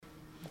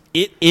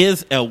It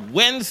is a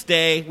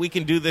Wednesday. We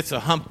can do this a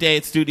hump day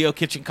at Studio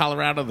Kitchen,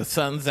 Colorado. The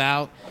sun's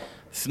out.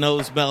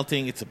 Snow's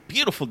melting. It's a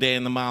beautiful day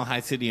in the Mile High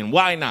City. And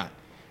why not?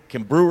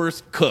 Can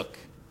brewers cook?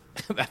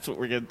 That's what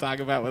we're going to talk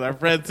about with our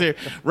friends here.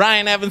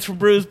 Ryan Evans from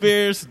Bruz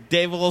Beers.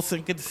 Dave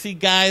Olson. Good to see you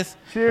guys.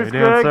 Cheers,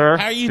 Greg. Sir?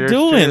 How are you Cheers,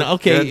 doing? cheers.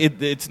 Okay,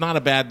 it's not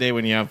a bad day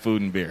when you have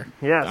food and beer.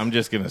 Yes. I'm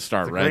just going to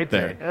start It's a right great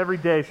there. day. Every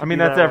day should I mean,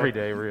 be that's that every way.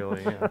 day,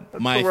 really. Yeah. That's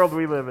the world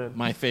we live in.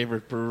 My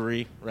favorite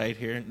brewery right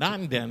here.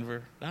 Not in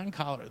Denver. Not in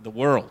Colorado. The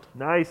world.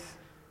 Nice.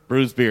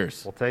 Bruz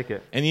Beers. We'll take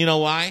it. And you know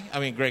why? I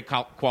mean, great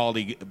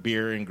quality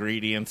beer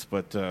ingredients,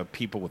 but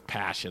people with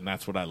passion.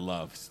 That's what I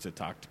love, is to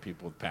talk to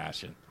people with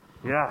passion.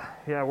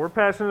 Yeah, we're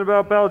passionate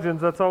about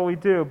Belgians. That's all we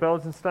do,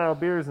 Belgian-style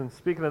beers. And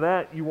speaking of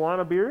that, you want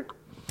a beer?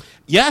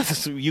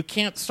 Yes, you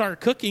can't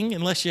start cooking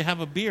unless you have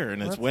a beer,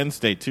 and it's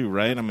Wednesday too,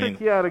 right? I mean, Pick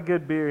you out a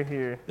good beer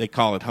here. they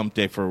call it Hump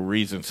Day for a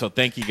reason. So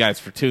thank you guys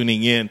for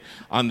tuning in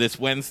on this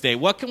Wednesday.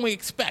 What can we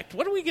expect?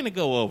 What are we going to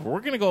go over? We're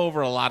going to go over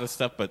a lot of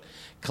stuff, but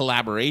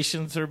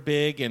collaborations are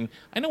big, and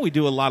I know we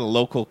do a lot of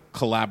local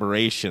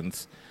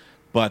collaborations,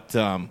 but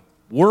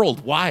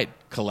worldwide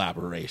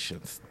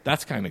collaborations.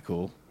 That's kind of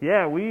cool.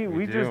 Yeah, we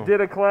do. just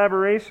did a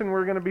collaboration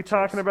we're going to be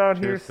talking about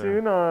here Cheers, sir.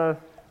 soon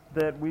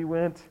that we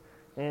went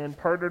and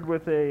partnered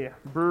with a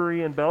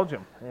brewery in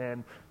Belgium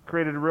and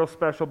created a real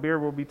special beer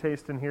we'll be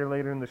tasting here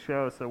later in the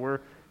show. So we're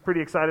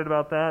pretty excited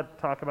about that,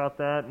 talk about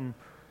that, and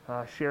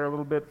share a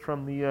little bit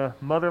from the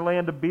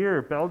motherland of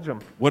beer,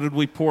 Belgium. What did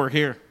we pour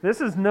here? This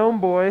is Gnome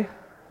Boy,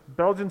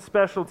 Belgian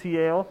specialty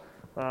ale.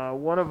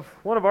 One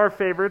of our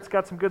favorites.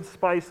 Got some good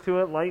spice to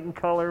it, light in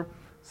color,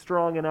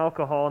 strong in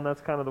alcohol, and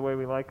that's kind of the way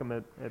we like them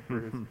at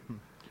Bruz.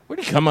 Where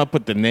did you come up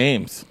with the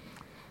names?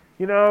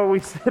 You know, we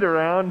sit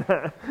around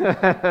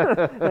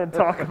and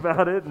talk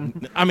about it.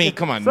 And I mean,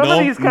 come on, Some of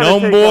these kinda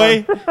Gnome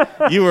take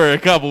Boy, you were a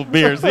couple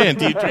beers in.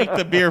 Do you drink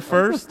the beer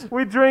first?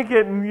 we drink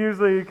it and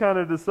usually kind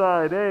of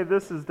decide, hey,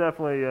 this is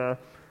definitely,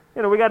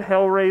 we got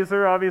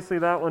Hellraiser. Obviously,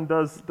 that one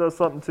does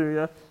something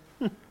to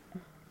you.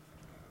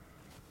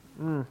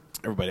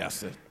 Everybody has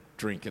to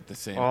drink at the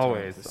same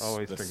Always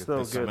time. drink the, at So the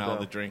good, smell of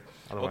though. the drink.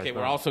 Otherwise Okay,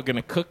 we're not. also going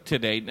to cook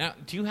today. Now,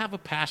 do you have a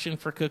passion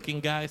for cooking,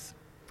 guys?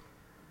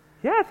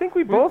 Yeah, I think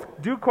we both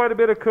do quite a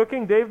bit of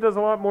cooking. Dave does a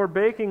lot more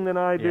baking than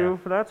I do,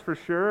 Yeah. that's for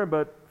sure.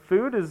 But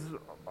food is,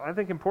 I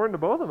think, important to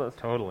both of us.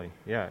 Totally.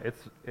 Yeah.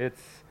 It's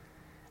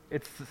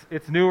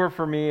newer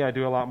for me. I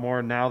do a lot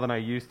more now than I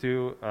used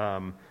to.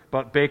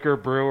 But baker,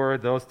 brewer,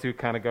 those two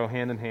kind of go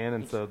hand in hand,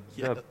 and so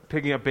Yeah.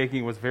 picking up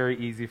baking was very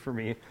easy for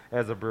me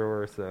as a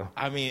brewer. So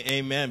I mean,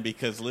 amen,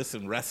 because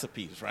listen,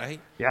 recipes,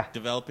 right? Yeah.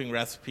 Developing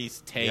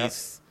recipes,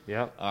 tastes.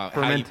 Yep. how you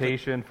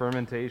put-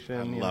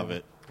 Fermentation. I love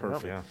it.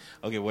 Perfect. Yeah.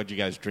 Okay, what'd you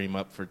guys dream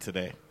up for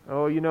today?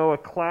 Oh, a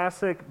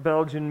classic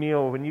Belgian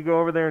meal. When you go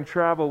over there and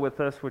travel with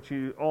us, which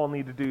you all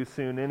need to do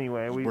soon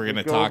anyway. We're going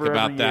to go talk over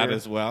about every that year.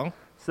 as well.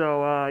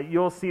 So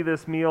you'll see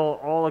this meal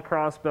all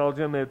across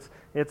Belgium. It's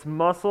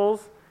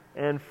mussels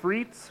and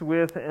frites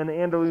with an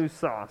Andalous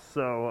sauce.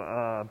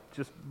 So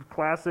just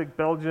classic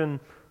Belgian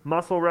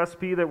mussel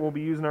recipe that we'll be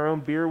using our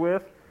own beer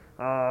with,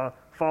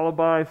 followed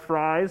by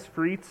fries,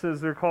 frites as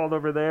they're called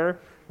over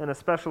there, and a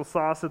special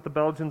sauce that the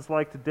Belgians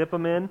like to dip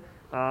them in.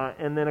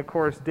 And then, of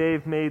course,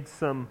 Dave made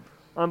some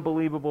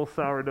unbelievable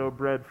sourdough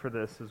bread for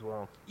this as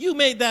well. You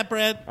made that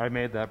bread? I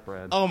made that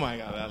bread. Oh, my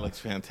God, that looks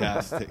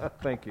fantastic.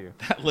 Thank you.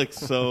 That looks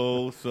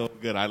so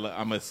good.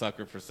 I'm a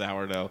sucker for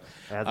sourdough.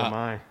 As am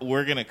I.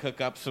 We're going to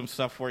cook up some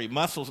stuff for you.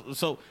 Mussels.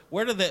 So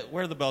where do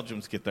the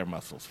Belgians get their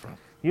mussels from?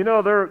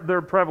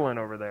 They're prevalent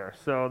over there.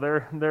 So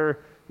they're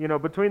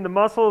between the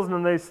mussels and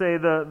then they say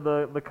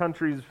the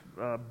country's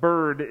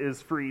bird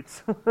is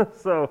frites.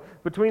 So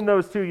between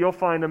those two, you'll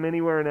find them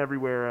anywhere and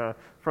everywhere,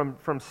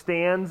 from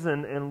stands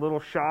and little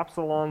shops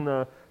along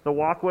the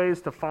walkways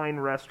to fine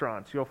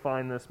restaurants. You'll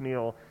find this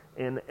meal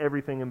in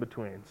everything in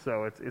between.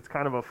 So it's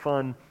kind of a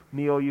fun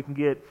meal. You can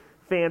get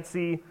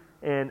fancy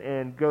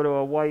and go to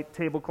a white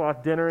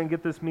tablecloth dinner and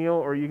get this meal,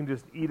 or you can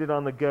just eat it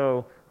on the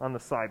go on the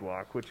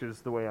sidewalk, which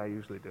is the way I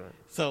usually do it.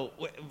 So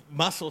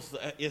mussels,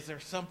 is there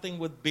something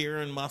with beer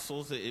and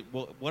mussels?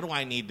 What do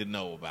I need to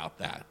know about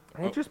that?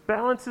 It just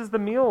balances the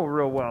meal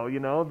real well.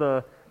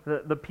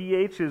 The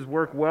pHs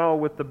work well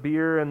with the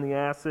beer and the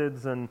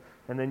acids, and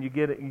then you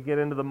get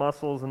into the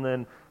mussels, and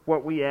then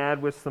what we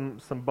add with some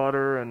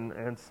butter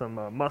and some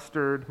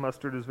mustard.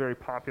 Mustard is very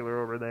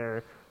popular over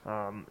there,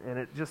 and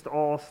it just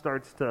all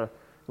starts to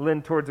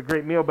lend towards a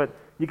great meal. But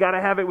you got to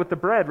have it with the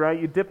bread, right?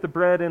 You dip the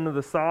bread into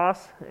the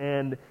sauce,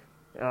 and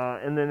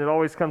then it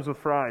always comes with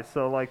fries.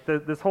 So like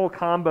this whole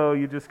combo,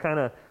 you just kind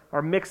of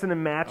are mixing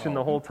and matching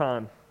the whole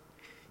time.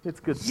 It's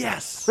good.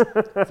 Yes. So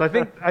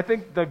I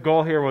think the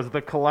goal here was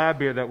the collab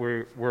beer that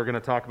we're going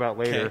to talk about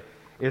later. Okay.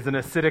 Is an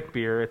acidic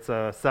beer. It's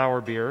a sour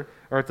beer,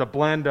 or it's a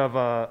blend of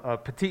a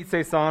Petite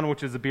Saison,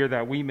 which is a beer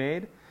that we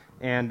made,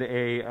 and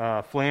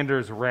a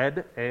Flanders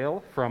Red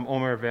Ale from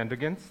Omer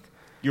Vendegenst.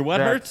 Your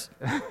what hurts?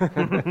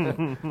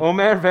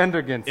 Omer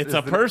Vendegenst. It's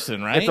a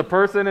person, right? It's a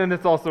person, and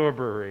it's also a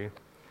brewery.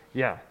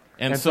 Yeah.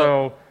 And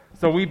so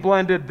So we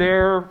blended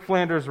their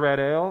Flanders Red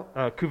Ale,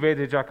 Cuvée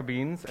des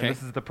Jacobins, and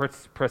this is the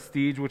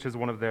Prestige, which is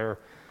one of their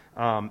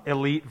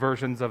elite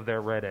versions of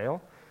their red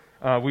ale.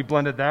 We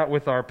blended that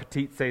with our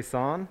Petite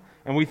Saison,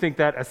 and we think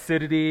that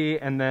acidity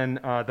and then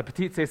the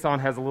Petite Saison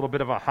has a little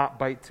bit of a hot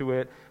bite to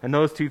it, and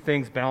those two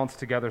things balance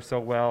together so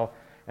well,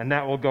 and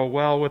that will go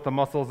well with the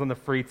mussels and the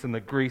frites, and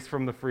the grease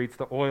from the frites,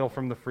 the oil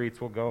from the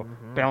frites will go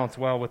balance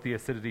well with the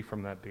acidity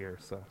from that beer.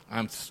 So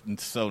I'm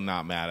so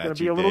not mad at It's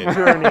you, going to be a Dave.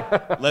 little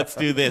journey. Let's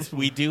do this.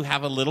 We do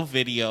have a little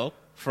video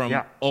from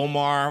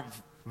Omar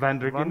Van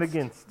der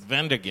Ginst.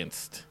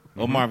 Vanderginst.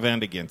 Omar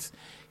Vanderginst.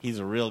 He's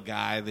a real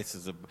guy.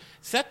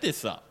 Set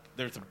this up.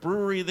 There's a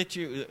brewery that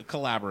you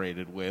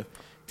collaborated with.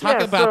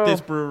 Talk about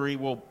this brewery.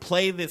 We'll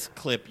play this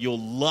clip. You'll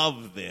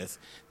love this.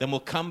 Then we'll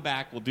come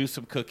back. We'll do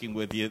some cooking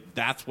with you.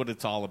 That's what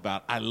it's all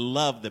about. I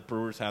love that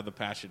brewers have the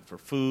passion for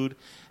food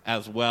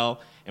as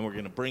well, and we're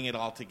going to bring it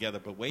all together.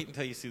 But wait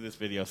until you see this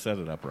video. Set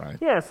it up, Ryan.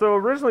 Yeah, so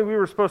originally we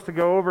were supposed to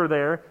go over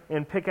there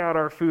and pick out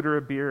our food or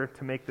a beer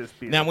to make this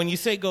beer. Now, when you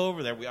say go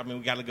over there, we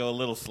got to go a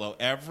little slow.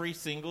 Every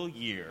single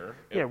year.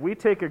 Yeah, we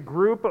take a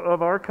group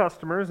of our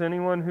customers.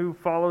 Anyone who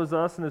follows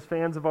us and is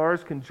fans of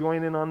ours can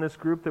join in on this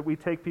group that we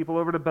take people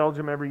over to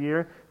Belgium every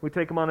year. We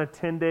take them on a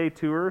 10-day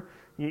tour.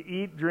 You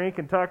eat, drink,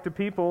 and talk to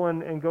people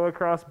and go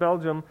across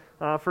Belgium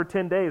for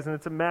 10 days, and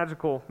it's a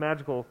magical,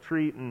 magical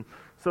treat. And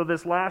so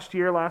this last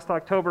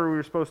October, we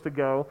were supposed to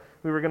go.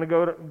 We were going to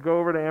go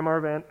over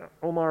to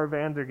Omar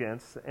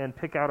Vandergens and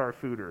pick out our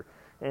fooder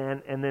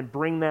and then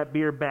bring that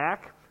beer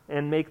back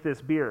and make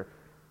this beer.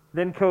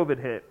 Then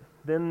COVID hit.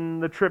 Then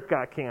the trip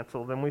got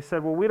canceled, and we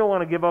said, well, we don't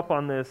want to give up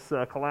on this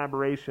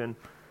collaboration.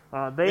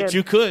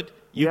 You could.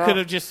 You could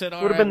have just said,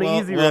 all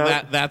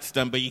right, that's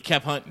done, but you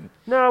kept hunting.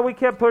 No, we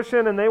kept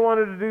pushing, and they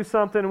wanted to do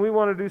something, and we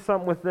wanted to do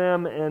something with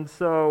them. And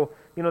so,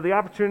 the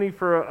opportunity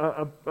for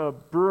a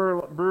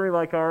brewery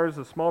like ours,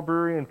 a small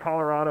brewery in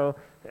Colorado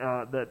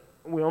that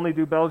we only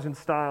do Belgian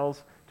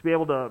styles, to be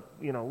able to,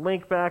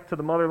 link back to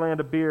the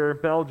motherland of beer,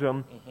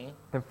 Belgium,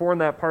 and form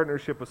that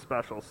partnership was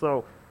special.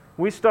 So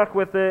we stuck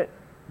with it.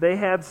 They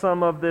had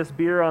some of this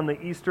beer on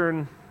the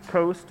eastern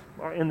coast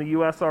in the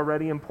U.S.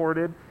 already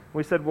imported.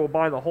 We said, we'll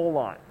buy the whole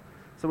lot.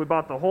 So we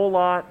bought the whole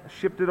lot,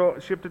 shipped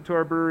it to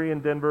our brewery in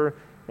Denver,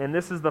 and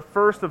this is the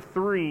first of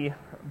 3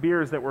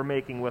 beers that we're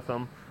making with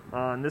them.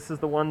 And this is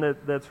the one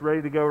that's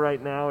ready to go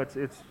right now. It's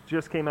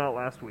just came out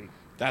last week.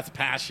 That's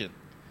passion.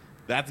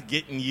 That's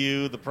getting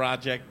you the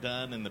project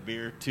done and the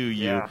beer to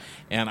you. Yeah.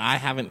 And I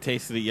haven't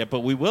tasted it yet,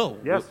 but we will.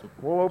 Yes,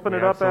 we'll open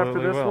it up after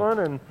this one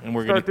and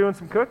we're start doing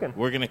some cooking.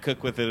 We're going to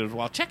cook with it as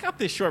well. Check out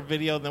this short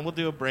video, then we'll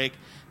do a break.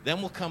 Then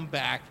we'll come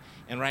back.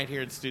 And right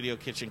here in Studio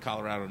Kitchen,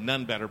 Colorado,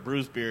 none better.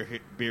 Bruz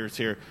Beers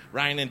here.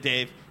 Ryan and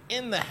Dave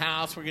in the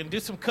house. We're going to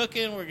do some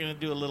cooking. We're going to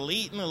do a little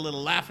eating, a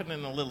little laughing,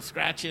 and a little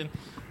scratching,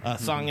 a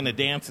song and a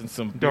dance, and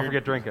some Don't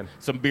forget drinking.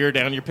 Some beer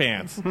down your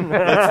pants. Let's do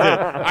it.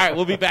 All right,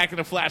 we'll be back in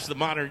a flash. The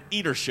Modern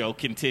Eater Show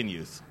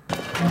continues.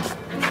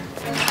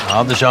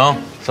 Ah, de Jean,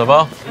 ça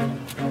va?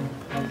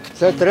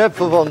 C'est très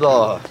voor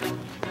vandaag.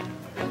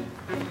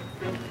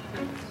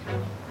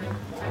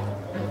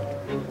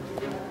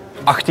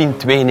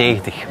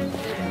 ...1892.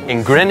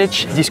 In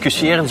Greenwich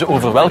discussiëren ze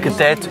over welke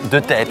tijd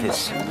de tijd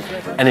is.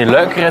 En in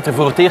Luik rijdt er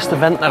voor het eerst de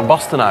vent naar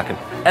Bastenaken.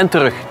 En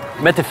terug,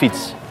 met de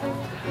fiets.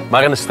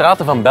 Maar in de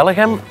straten van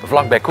Belgium,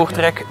 vlakbij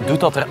Kortrijk, doet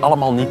dat er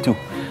allemaal niet toe.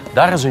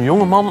 Daar is een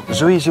jongeman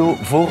sowieso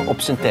voor op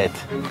zijn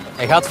tijd.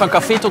 Hij gaat van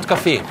café tot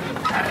café.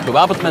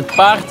 Gewapend met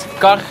paard,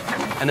 kar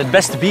en het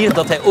beste bier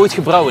dat hij ooit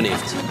gebrouwen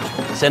heeft.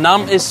 Zijn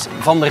naam is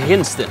Van der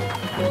Ginste.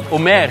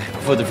 Omer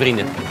voor de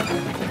vrienden.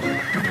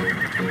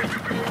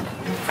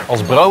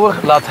 Als brouwer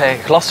laat hij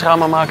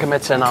glasramen maken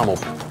met zijn naam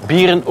op.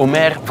 Bieren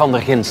Omer van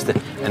der Ginste.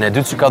 En hij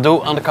doet ze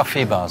cadeau aan de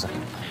cafébazen.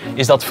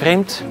 Is dat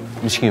vreemd?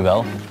 Misschien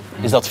wel.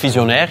 Is dat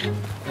visionair?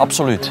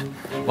 Absoluut.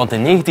 Want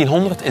in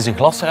 1900 is een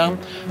glasraam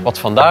wat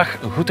vandaag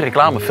een goed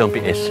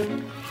reclamefilmpje is.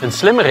 Een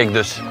slimmerik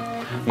dus.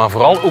 Maar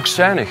vooral ook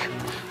zuinig.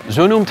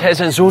 Zo noemt hij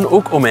zijn zoon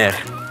ook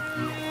Omer.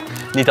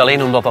 Niet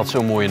alleen omdat dat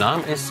zo'n mooie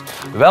naam is,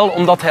 wel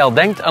omdat hij al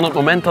denkt aan het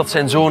moment dat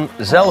zijn zoon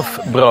zelf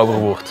brouwer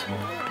wordt.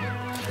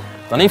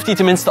 Dan heeft hij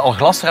tenminste al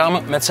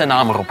glasramen met zijn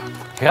naam erop.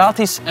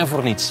 Gratis en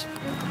voor niets.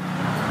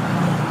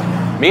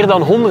 Meer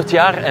dan 100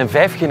 jaar en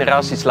 5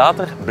 generaties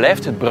later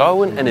blijft het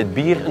brouwen en het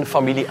bier een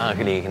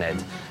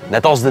familieaangelegenheid.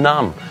 Net als de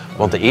naam,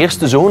 want de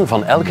eerste zoon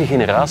van elke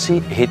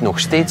generatie heet nog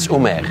steeds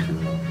Omer.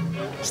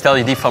 Stel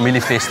je die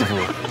familiefeesten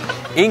voor.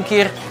 1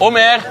 keer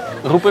Omer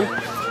roepen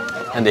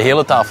en de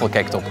hele tafel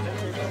kijkt op.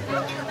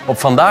 Op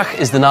vandaag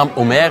is de naam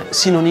Omer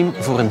synoniem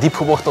voor een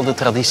diepgewortelde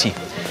traditie.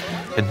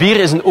 Het bier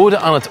is een ode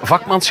aan het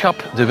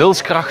vakmanschap, de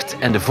wilskracht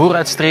en de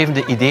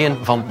vooruitstrevende ideeën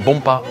van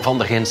Bompa van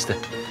der Ginste.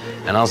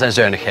 En aan zijn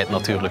zuinigheid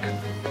natuurlijk.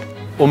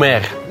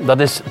 Omer, dat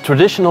is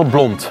traditional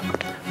blond.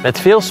 Met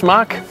veel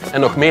smaak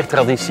en nog meer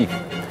traditie.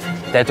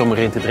 Tijd om er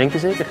een te drinken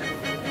zeker?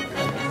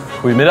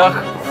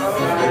 Goedemiddag.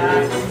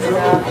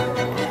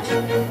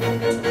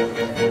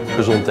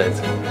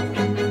 Gezondheid.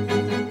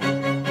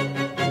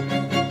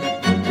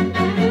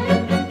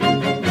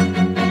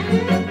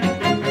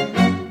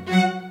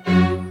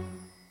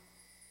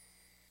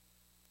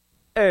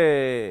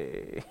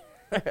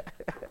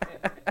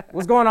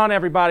 What's going on,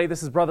 everybody?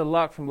 This is Brother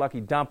Luck from Lucky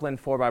Dumpling,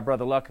 4x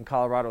Brother Luck in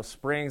Colorado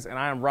Springs, and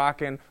I am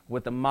rocking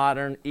with the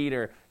Modern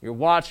Eater. You're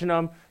watching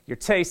them, you're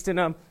tasting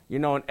them, you're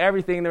knowing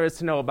everything there is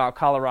to know about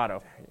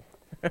Colorado.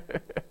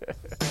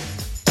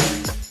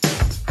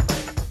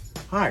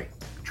 Hi,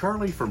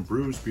 Charlie from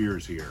Bruz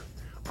Beers here.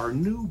 Our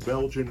new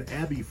Belgian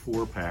Abbey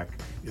 4-pack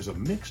is a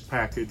mixed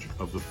package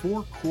of the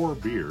 4 core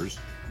beers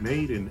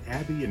made in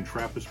Abbey and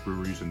Trappist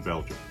breweries in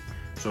Belgium.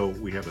 So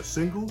we have a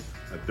single,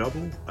 a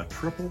double, a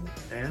triple,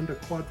 and a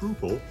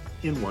quadruple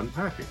in one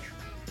package.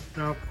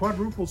 Now,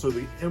 quadruples are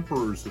the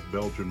emperors of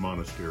Belgian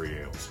monastery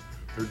ales.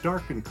 They're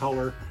dark in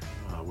color,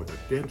 with a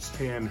dense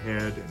tan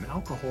head, and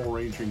alcohol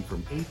ranging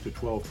from 8 to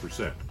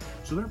 12%,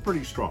 so they're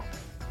pretty strong.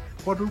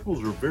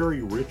 Quadruples are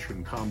very rich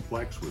and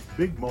complex with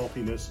big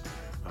maltiness,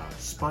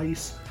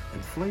 spice,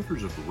 and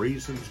flavors of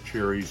raisins,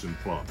 cherries, and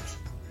plums.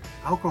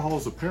 Alcohol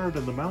is apparent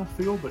in the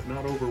mouthfeel, but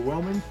not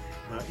overwhelming,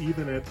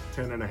 even at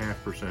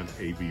 10.5%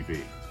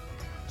 ABV.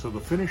 So the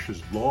finish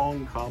is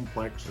long,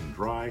 complex, and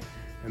dry,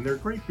 and they're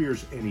great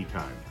beers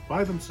anytime,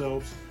 by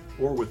themselves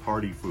or with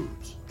hearty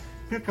foods.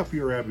 Pick up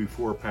your Abbey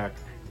 4-pack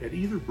at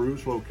either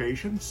Bruz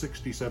location,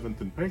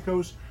 67th and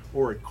Pecos,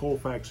 or at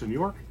Colfax in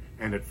York,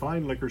 and at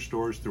fine liquor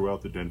stores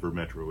throughout the Denver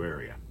metro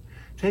area.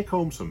 Take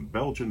home some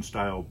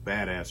Belgian-style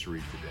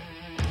badassery today.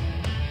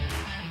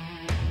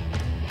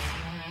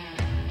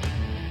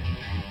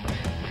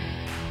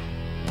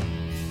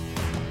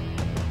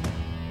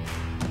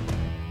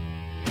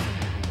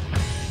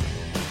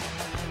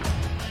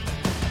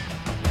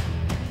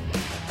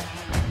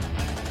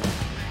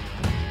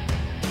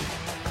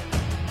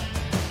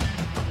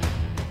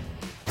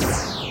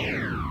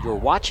 You're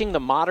watching The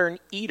Modern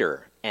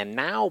Eater, and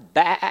now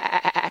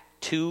back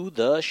to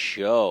the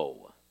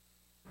show.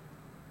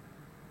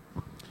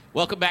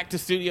 Welcome back to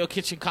Studio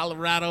Kitchen,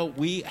 Colorado.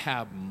 We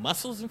have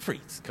mussels and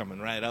frites coming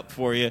right up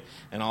for you,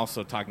 and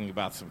also talking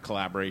about some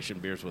collaboration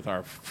beers with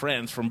our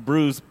friends from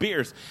Bruz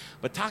Beers.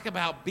 But talk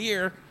about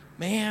beer,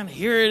 man,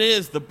 here it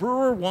is. The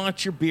brewer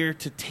wants your beer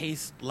to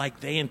taste like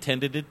they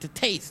intended it to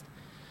taste.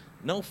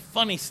 No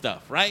funny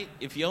stuff, right?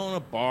 If you own a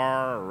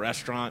bar or a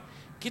restaurant,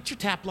 get your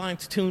tap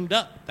lines tuned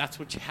up. That's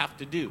what you have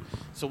to do.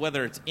 So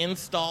whether it's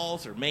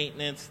installs or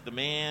maintenance, the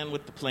man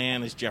with the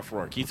plan is Jeff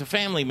Rourke. He's a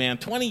family man,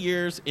 20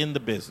 years in the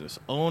business,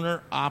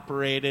 owner,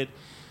 operated.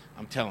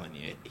 I'm telling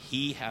you,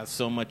 he has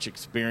so much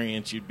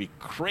experience, you'd be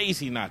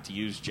crazy not to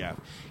use Jeff.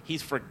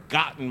 He's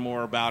forgotten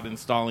more about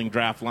installing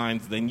draft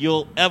lines than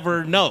you'll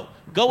ever know.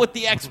 Go with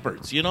the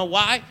experts. You know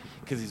why?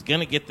 Because he's going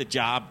to get the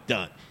job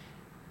done.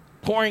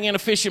 Pouring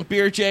inefficient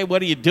beer, Jay,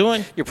 what are you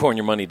doing? You're pouring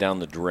your money down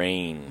the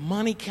drain.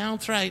 Money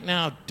counts right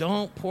now.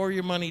 Don't pour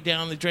your money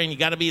down the drain. You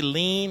got to be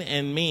lean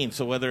and mean.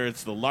 So whether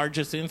it's the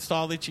largest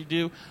install that you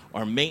do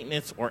or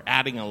maintenance or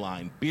adding a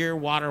line, beer,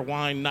 water,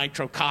 wine,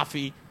 nitro,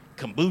 coffee,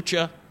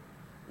 kombucha,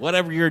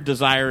 whatever your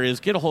desire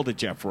is, get a hold of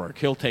Jeff Rourke.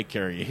 He'll take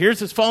care of you. Here's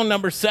his phone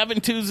number,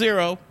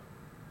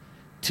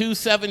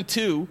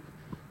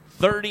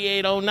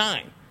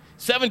 720-272-3809.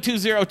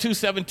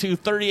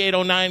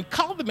 720-272-3809.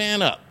 Call the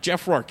man up.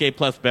 Jeff Rourke,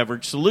 A-Plus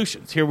Beverage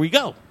Solutions. Here we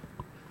go.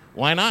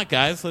 Why not,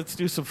 guys? Let's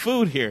do some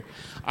food here.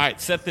 All right,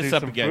 set this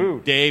up again.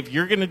 Food. Dave,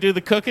 you're going to do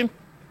the cooking?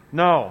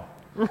 No.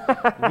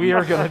 We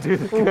are going to do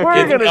the cooking.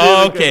 We're going to do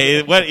the okay.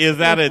 cooking. What is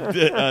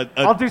that?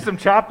 I'll do some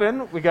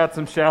chopping. We got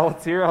some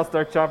shallots here. I'll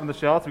start chopping the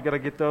shallots. We got to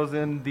get those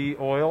in the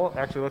oil.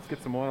 Actually, let's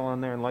get some oil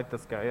on there and light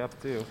this guy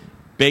up, too.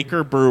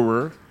 Baker,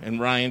 brewer, and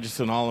Ryan, just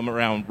an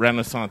all-around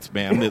Renaissance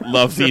man that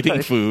loves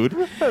eating food.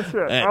 That's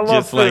right. I love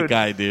just food. like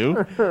I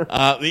do.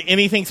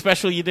 Anything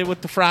special you did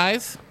with the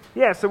fries?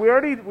 Yeah, so we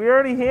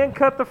already hand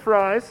cut the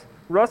fries,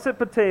 russet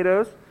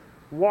potatoes,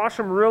 wash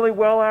them really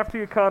well after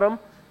you cut them,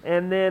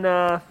 and then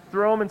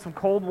throw them in some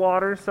cold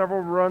water,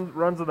 several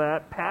runs of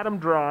that, pat them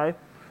dry.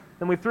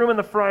 Then we threw them in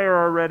the fryer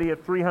already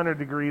at 300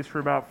 degrees for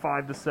about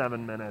 5 to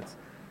 7 minutes.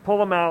 Pull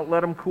them out,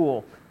 let them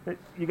cool.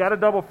 You got to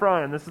double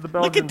fry them. This is the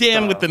Belgian Look at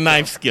Dan style, with the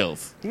knife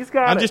skills. He's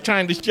got I'm it. just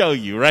trying to show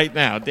you right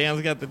now.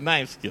 Dan's got the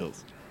knife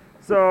skills.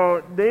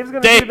 So Dave's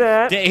going to do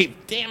that. Dave,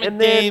 damn it, And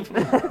then-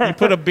 Dave. You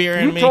put a beer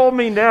in You me. told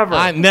me never.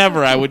 I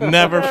would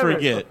never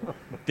forget.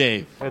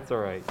 Dave. That's all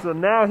right. So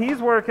now he's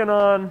working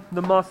on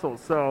the mussels.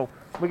 So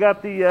we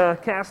got the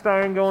cast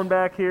iron going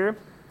back here.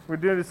 We're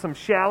doing some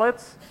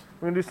shallots.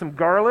 We're going to do some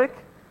garlic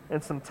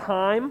and some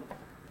thyme.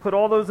 Put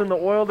all those in the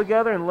oil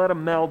together and let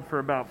them meld for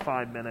about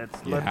 5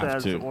 minutes.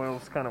 Let the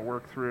oils kind of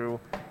work through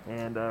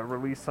and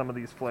release some of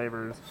these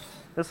flavors.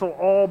 This will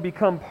all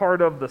become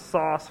part of the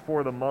sauce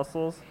for the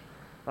mussels.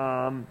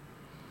 Then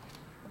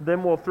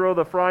we'll throw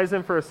the fries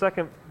in for a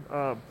second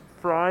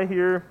fry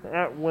here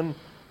when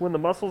the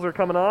mussels are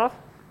coming off.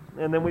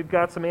 And then we've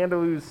got some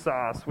Andalous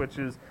sauce,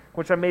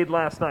 which I made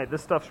last night.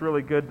 This stuff's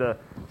really good to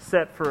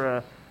set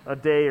for a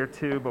day or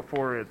two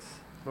before it's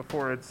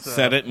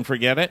set it and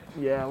forget it.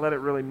 Yeah, let it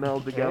really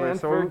meld together. Can't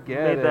So we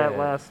forget made that it.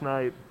 last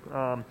night.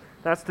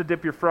 That's to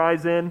dip your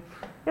fries in.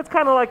 It's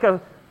kind of like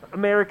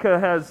America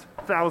has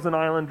Thousand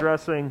Island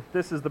dressing.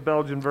 This is the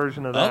Belgian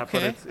version of that,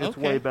 but it's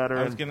way better.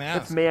 I was going to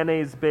ask. It's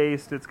mayonnaise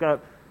based. It's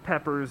got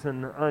peppers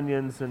and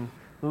onions and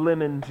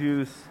lemon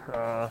juice,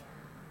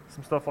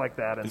 some stuff like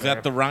that in Is there.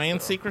 that the Ryan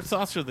secret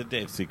sauce or the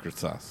Dave secret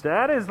sauce?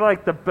 That is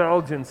like the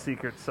Belgian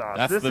secret sauce.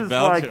 That's this the is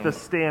Belgian like the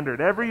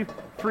standard. Every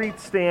Frite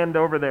stand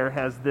over there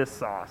has this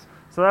sauce.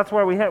 So that's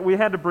why we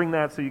had to bring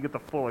that so you get the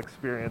full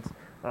experience.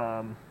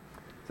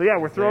 So yeah,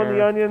 we're throwing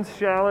the onions,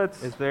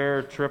 shallots. Is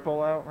there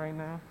triple out right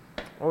now?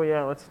 Oh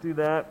yeah, let's do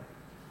that.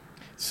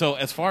 So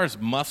as far as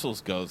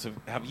mussels goes,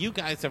 have you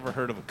guys ever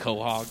heard of a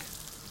quahog?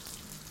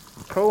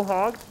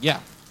 Quahog? Yeah.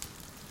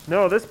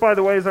 No, this by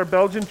the way is our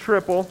Belgian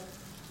triple,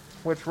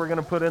 which we're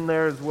gonna put in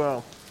there as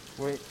well.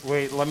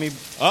 Wait, let me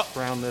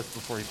brown this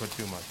before you put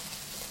too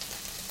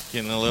much.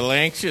 Getting a little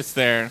anxious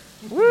there.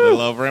 Woo! A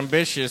little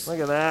overambitious. Look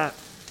at that.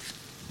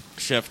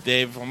 Chef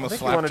Dave almost I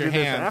think you want slapped to your do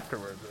this hand.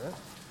 afterwards, right?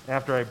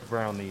 After I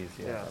brown these,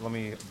 Yeah. Let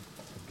me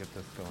get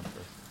this going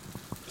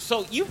first.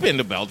 So you've been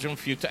to Belgium a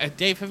few times.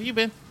 Dave, have you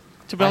been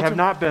to Belgium? I have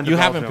not been to You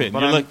Belgium, haven't been.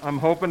 but I'm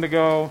hoping to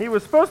go. He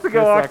was supposed to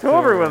go this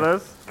October with October.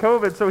 us,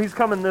 COVID, so he's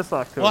coming this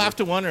October. Well, I have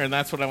to wonder, and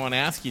that's what I want to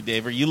ask you,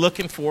 Dave. Are you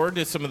looking forward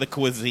to some of the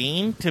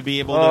cuisine to be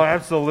able Oh, to?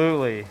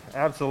 absolutely.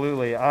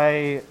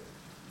 I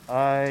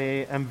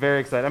am very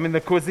excited. I mean,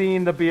 the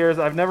cuisine, the beers,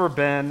 I've never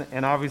been,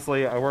 and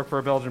obviously I work for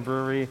a Belgian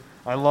brewery.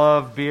 I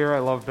love beer. I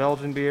love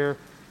Belgian beer.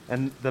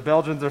 And the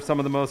Belgians are some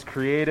of the most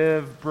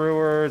creative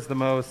brewers, the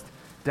most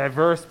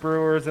diverse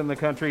brewers in the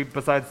country,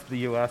 besides the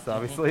U.S.,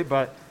 obviously.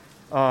 But,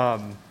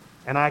 and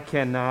I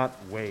cannot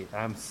wait.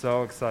 I'm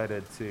so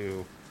excited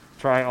to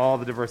try all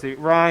the diversity.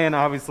 Ryan,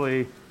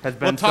 obviously, has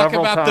been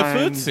several times. Talk about the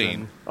food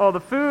scene. Oh, the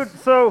food.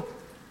 So,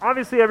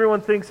 obviously,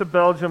 everyone thinks of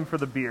Belgium for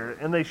the beer,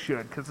 and they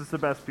should, because it's the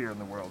best beer in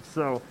the world.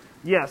 So,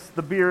 yes,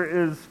 the beer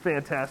is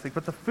fantastic,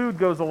 but the food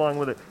goes along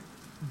with it.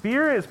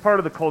 Beer is part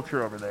of the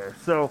culture over there.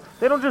 So,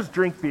 they don't just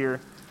drink beer,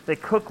 they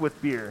cook with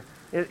beer.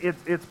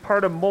 It's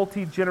part of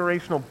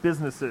multi-generational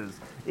businesses.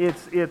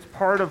 It's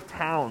part of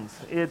towns.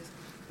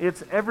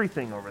 It's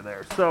everything over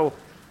there. So,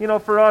 you know,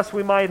 for us,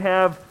 we might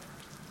have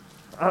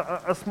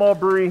a small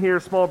brewery here,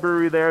 small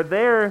brewery there.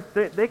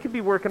 They could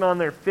be working on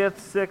their 5th,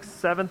 6th,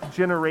 7th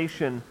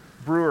generation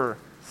brewer.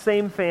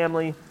 Same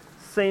family,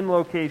 same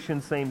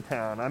location, same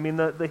town. I mean,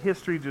 the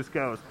history just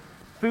goes.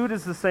 Food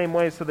is the same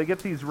way, so they get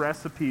these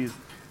recipes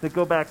that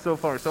go back so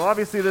far. So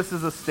obviously this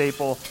is a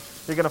staple.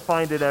 You're going to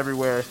find it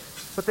everywhere.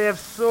 But they have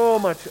so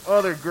much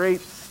other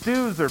great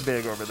stews are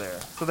big over there.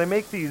 So they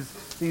make these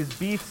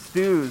beef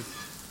stews,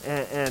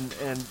 and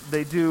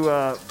they do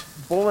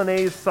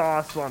bolognese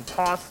sauce on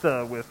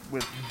pasta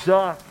with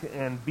duck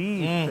and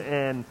beef.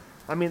 And,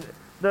 I mean,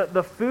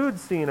 the food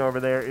scene over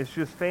there is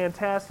just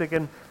fantastic.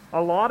 And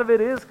a lot of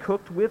it is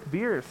cooked with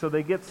beer. So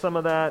they get some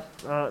of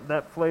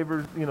that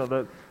flavor, you know,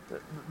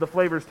 the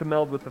flavors to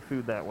meld with the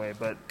food that way.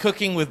 But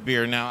Cooking with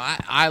beer. Now,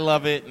 I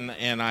love it,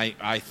 and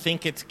I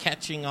think it's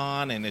catching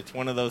on, and it's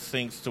one of those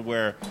things to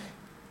where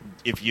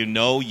if you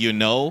know, you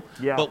know.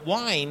 Yeah. But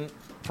wine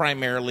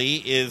primarily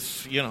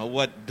is, you know,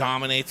 what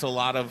dominates a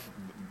lot of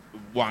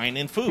wine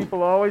and food.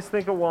 people always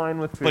think of wine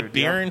with food. But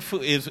beer yeah. and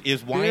food, is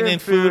wine Beer and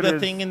and food food a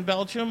is- thing in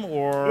Belgium?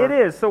 Or It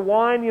is. So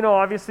wine, you know,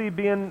 obviously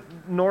being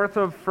north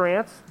of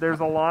France, there's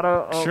a lot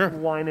of Sure.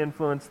 wine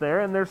influence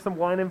there, and there's some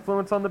wine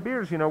influence on the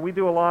beers. You know, we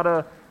do a lot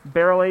of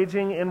barrel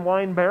aging in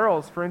wine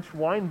barrels, French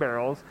wine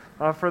barrels,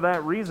 for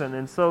that reason.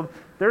 And so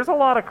there's a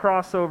lot of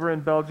crossover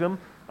in Belgium.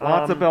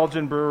 Lots of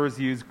Belgian brewers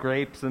use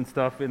grapes and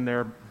stuff in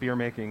their beer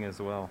making as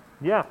well.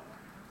 Yeah.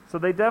 So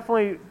they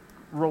definitely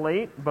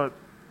relate, but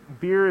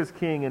beer is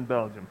king in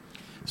Belgium.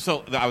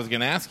 So I was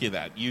going to ask you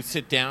that. You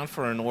sit down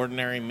for an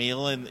ordinary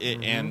meal and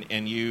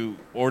you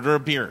order a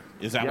beer.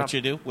 Is that Yeah. what you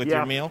do with Yeah,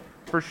 your meal?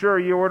 For sure.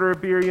 You order a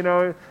beer. You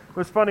know, it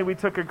was funny. We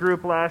took a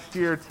group last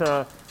year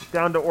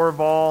down to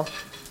Orval,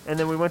 and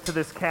then we went to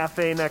this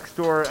cafe next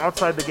door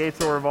outside the gates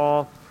of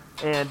Orval,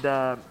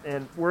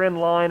 and we're in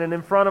line, and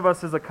in front of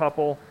us is a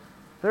couple.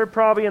 They're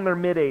probably in their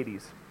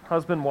mid-80s,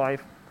 husband,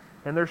 wife,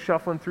 and they're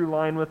shuffling through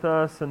line with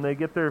us, and they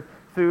get their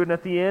food, and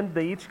at the end,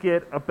 they each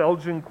get a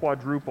Belgian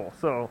quadruple.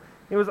 So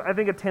it was, I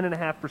think, a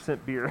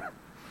 10.5% beer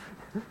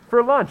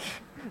for lunch.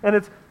 And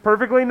it's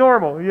perfectly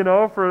normal, you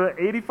know, for an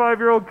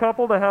 85-year-old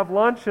couple to have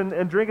lunch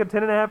and drink a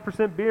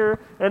 10.5% beer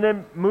and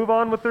then move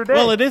on with their day.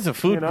 Well, it is a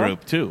food you know?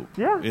 group, too.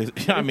 Yeah.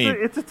 I mean,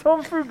 it's its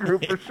own food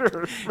group for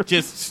sure.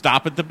 just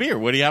stop at the beer.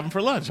 What are you having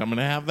for lunch? I'm going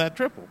to have that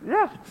triple.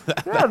 Yeah,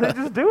 they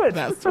just do it.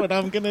 That's what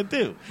I'm going to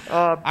do.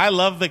 I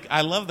love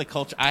the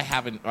culture. I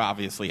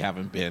obviously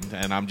haven't been,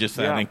 and I'm just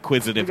an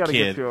inquisitive we gotta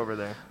kid. Get you over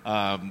there.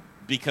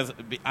 Because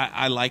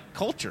I like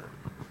culture.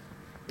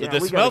 Yeah, The we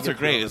gotta smells get are you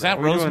great. over Is there. that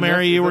Are we doing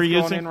rosemary this? you Is were this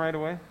going using? in right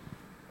away?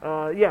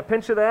 Yeah,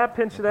 pinch of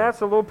that,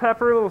 so a little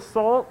pepper, a little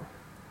salt.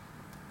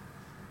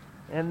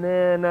 And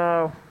then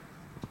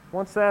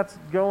once that's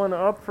going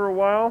up for a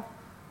while,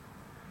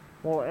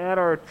 we'll add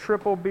our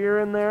triple beer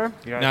in there.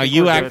 Yeah, I Now think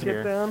you we're act- good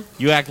here. Get down.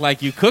 You act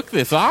like you cook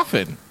this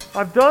often.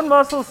 I've done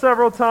mussels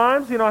several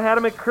times. You know, I had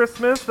them at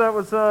Christmas. That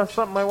was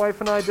something my wife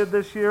and I did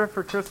this year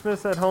for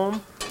Christmas at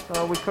home.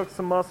 We cooked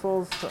some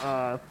mussels.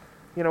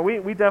 You know,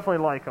 we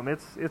definitely like them.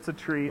 It's a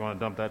treat. You want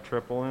to dump that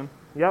triple in?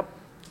 Yep.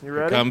 You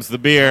ready? Comes the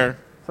beer.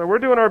 So we're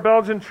doing our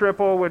Belgian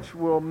triple, which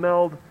will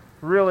meld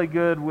really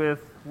good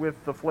with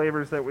with the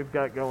flavors that we've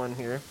got going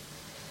here.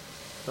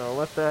 So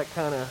let that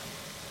kind of,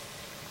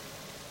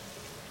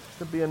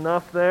 should be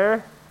enough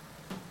there.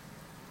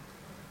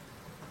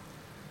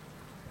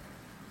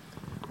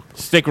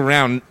 Stick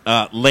around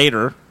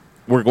later.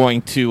 We're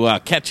going to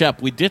catch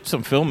up. We did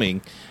some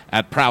filming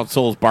at Proud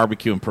Souls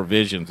Barbecue and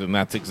Provisions, and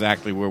that's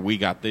exactly where we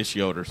got this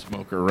Yoder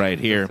smoker right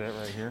here. That's it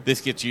right here.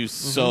 This gets used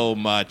so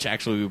much.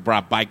 Actually, we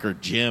brought Biker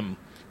Jim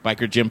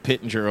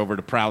Pittenger over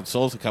to Proud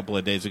Souls a couple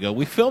of days ago.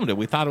 We filmed it.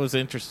 We thought it was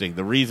interesting.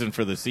 The reason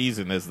for the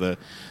season is the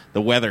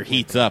weather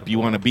heats up. You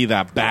want to be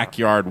that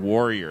backyard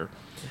warrior.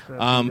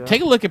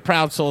 Take a look at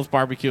Proud Souls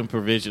Barbecue and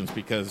Provisions,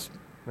 because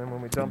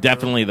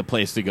definitely the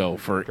place to go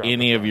for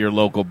any of your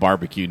local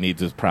barbecue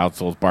needs is Proud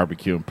Souls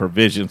Barbecue and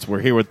Provisions. We're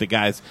here with the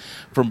guys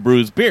from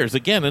Bruz Beers.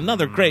 Again,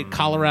 another great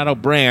Colorado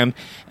brand.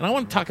 And I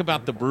want to talk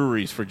about the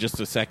breweries for just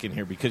a second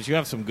here, because you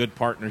have some good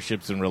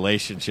partnerships and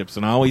relationships.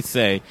 And I always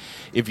say,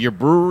 if your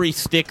brewery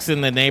sticks in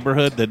the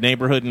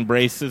neighborhood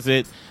embraces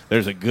it,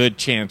 there's a good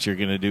chance you're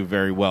going to do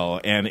very well.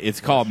 And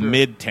it's called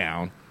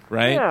Midtown,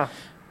 right? Yeah.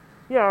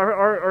 Yeah,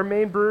 our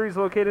main brewery is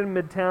located in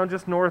Midtown,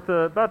 just north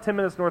of, about 10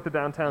 minutes north of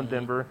downtown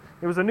Denver.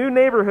 It was a new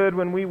neighborhood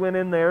when we went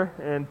in there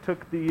and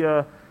took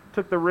the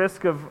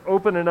risk of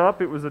opening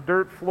up. It was a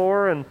dirt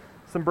floor and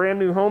some brand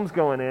new homes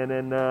going in,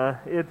 and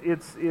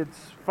it's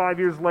 5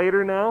 years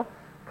later now.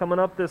 Coming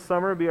up this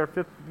summer, it'll be our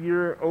 5th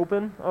year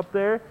open up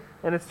there,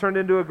 and it's turned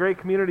into a great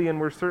community, and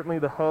we're certainly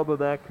the hub of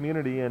that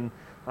community, and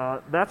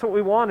that's what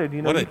we wanted.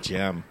 You know, what a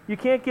gem. You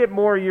can't get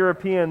more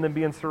European than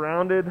being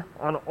surrounded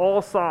on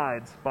all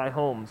sides by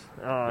homes.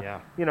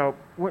 You know,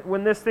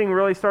 when this thing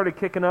really started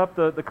kicking up,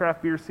 the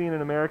craft beer scene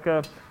in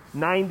America,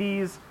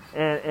 90s,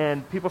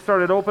 and people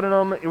started opening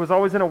them, it was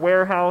always in a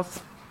warehouse.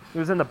 It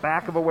was in the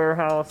back of a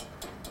warehouse.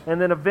 And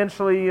then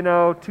eventually, you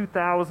know,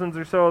 2000s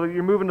or so,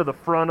 you're moving to the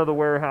front of the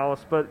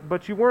warehouse.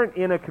 But you weren't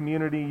in a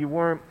community. You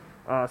weren't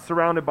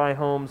surrounded by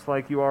homes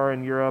like you are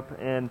in Europe.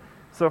 And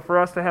so for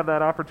us to have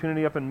that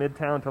opportunity up in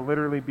Midtown to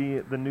literally be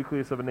the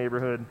nucleus of a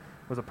neighborhood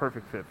was a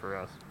perfect fit for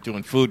us.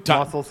 Doing food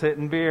talk. Mussels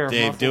hitting beer.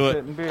 Dave, Mussels do it.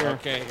 hitting beer.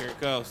 Okay, here it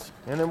goes.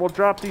 And then we'll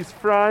drop these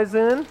fries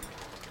in.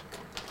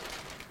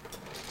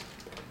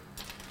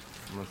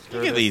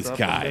 Look at these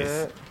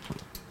guys.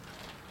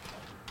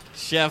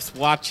 Chefs,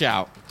 watch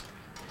out.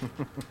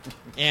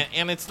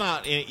 and it's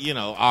not, you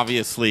know,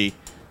 obviously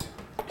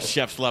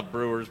chefs love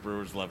brewers,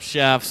 brewers love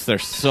chefs.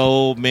 There's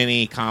so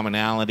many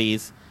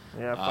commonalities.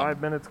 Yeah,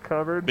 5 minutes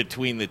covered.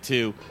 Between the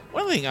two.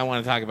 One thing I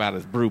want to talk about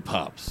is brew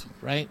pubs,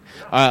 right?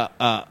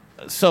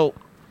 So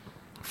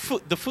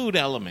the food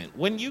element.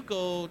 When you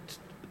go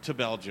to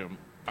Belgium,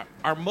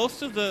 are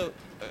most of the,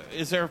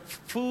 is there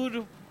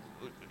food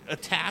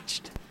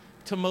attached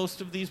to most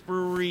of these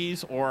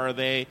breweries, or are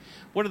they,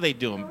 what are they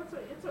doing?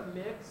 It's a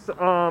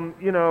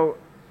mix. You know,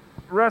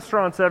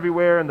 restaurants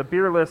everywhere, and the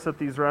beer lists at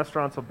these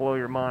restaurants will blow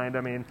your mind.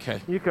 I mean,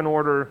 you can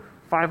order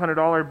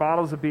 $500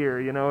 bottles of beer,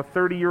 you know,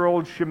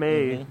 30-year-old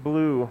Chimay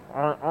Blue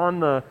on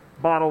the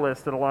bottle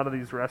list at a lot of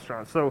these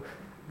restaurants. So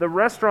the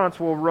restaurants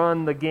will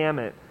run the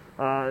gamut.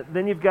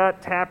 Then you've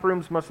got tap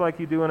rooms, much like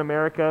you do in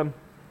America.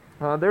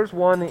 There's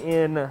one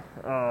in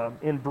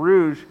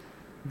Bruges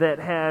that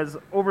has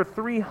over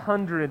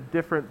 300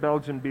 different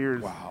Belgian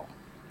beers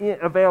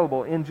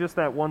available in just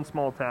that one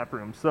small tap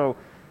room. So,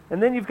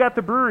 and then you've got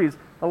the breweries.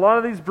 A lot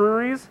of these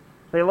breweries,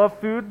 they love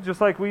food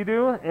just like we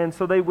do, and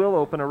so they will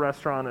open a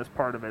restaurant as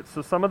part of it.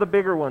 So some of the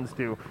bigger ones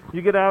do.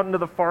 You get out into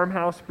the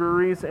farmhouse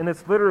breweries, and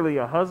it's literally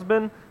a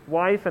husband,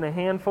 wife, and a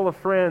handful of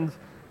friends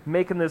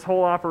making this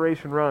whole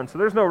operation run. So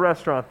there's no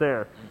restaurant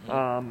there.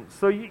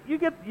 So you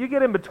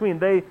get in between.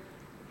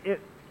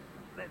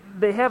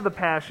 They have the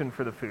passion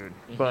for the food,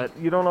 but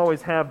you don't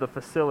always have the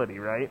facility,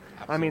 right?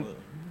 Absolutely. I mean,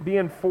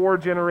 being 4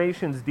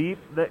 generations deep,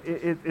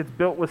 it's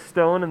built with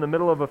stone in the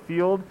middle of a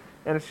field,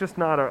 and it's just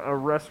not a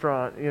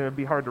restaurant. You know, it'd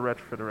be hard to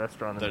retrofit a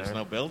restaurant in there. There's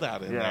no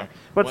build-out in there.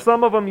 But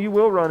some of them you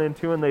will run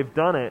into, and they've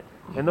done it,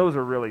 and those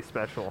are really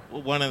special.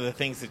 Well, one of the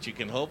things that you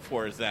can hope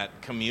for is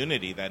that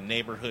community, that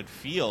neighborhood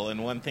feel,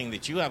 and one thing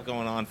that you have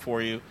going on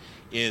for you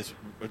is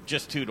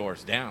just 2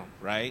 doors down,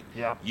 right?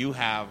 Yeah. You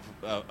have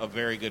a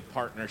very good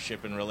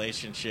partnership and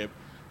relationship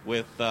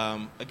with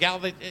a gal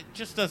that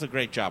just does a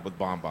great job with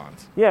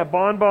bonbons. Yeah,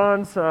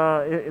 bonbons.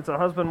 It's a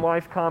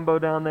husband-wife combo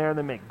down there.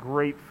 They make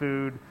great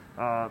food.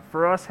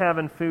 For us,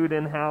 having food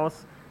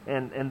in-house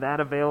and that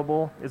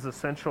available is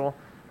essential.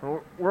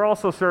 We're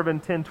also serving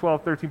 10,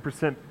 12,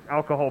 13%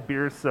 alcohol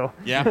beers, so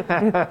you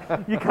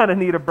kind of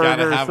need a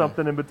burger or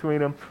something in between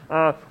them.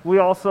 We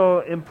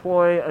also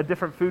employ a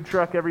different food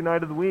truck every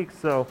night of the week,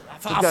 so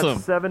we've got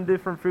 7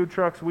 different food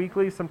trucks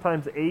weekly,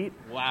 sometimes 8.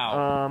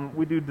 Wow.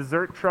 We do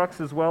dessert trucks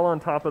as well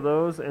on top of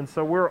those, and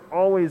so we're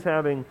always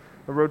having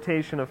a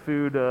rotation of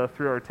food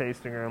through our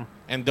tasting room.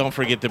 And don't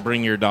forget to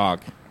bring your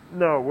dog.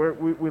 No,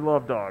 we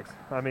love dogs.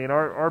 I mean,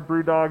 our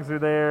brew dogs are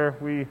there.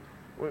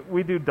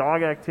 We do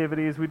dog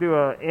activities. We do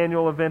an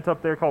annual event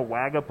up there called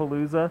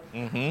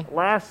Wagapalooza.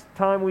 Last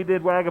time we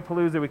did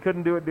Wagapalooza, we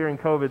couldn't do it during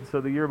COVID, so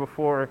the year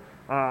before,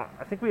 I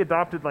think we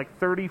adopted like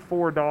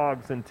 34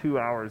 dogs in 2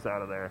 hours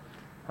out of there.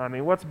 I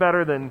mean, what's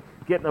better than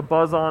getting a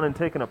buzz on and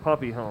taking a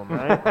puppy home,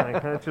 right?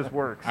 Like, that just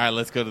works. All right,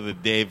 let's go to the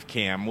Dave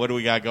cam. What do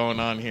we got going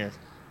on here?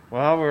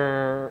 Well,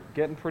 we're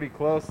getting pretty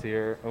close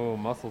here. Oh,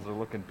 mussels are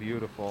looking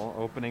beautiful.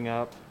 Opening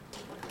up,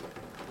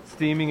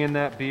 steaming in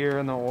that beer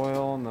and the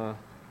oil and the...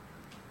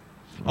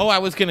 Oh, I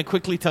was going to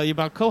quickly tell you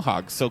about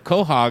quahogs. So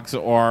quahogs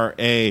are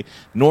a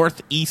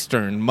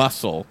northeastern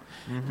mussel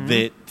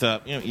that,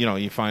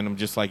 you find them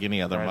just like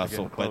any other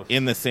mussel. But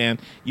in the sand,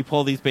 you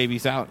pull these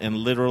babies out, and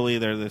literally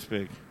they're this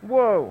big.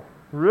 Whoa,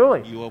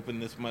 really? You open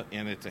this,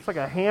 and it's like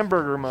a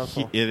hamburger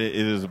mussel. It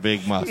is a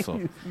big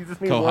mussel. You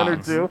just need one or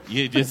two?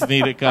 You just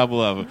need a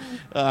couple of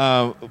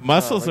them.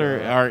 Mussels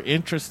are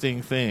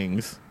interesting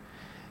things.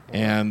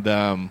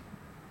 And...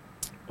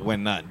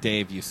 when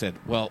Dave, you said,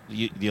 well, do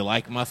you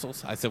like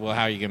mussels? I said, well,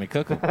 how are you going to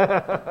cook them?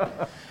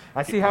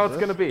 I see how it's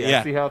going to be.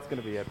 Yeah. I see how it's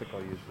going to be. I think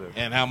I'll use this.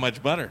 And how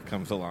much butter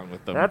comes along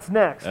with them. That's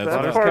next. That's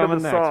part of the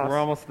next. sauce. We're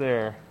almost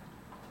there.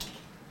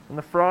 And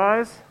the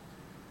fries?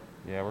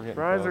 Yeah, we're getting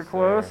fries close are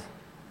close.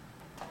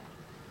 There.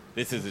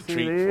 This is a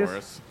treat for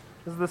us.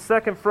 This is the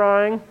second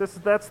frying.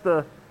 That's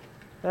the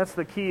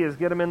key, is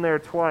get them in there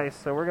twice.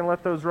 So we're going to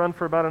let those run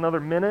for about another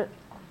minute.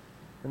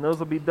 And those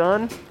will be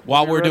done.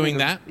 While we're doing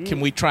that,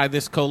 can we try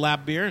this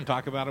collab beer and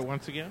talk about it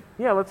once again?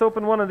 Yeah, let's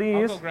open one of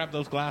these. I'll go grab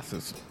those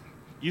glasses.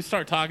 You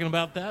start talking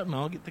about that, and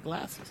I'll get the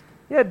glasses.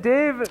 Yeah,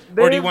 Dave.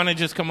 Or do you want to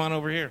just come on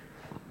over here?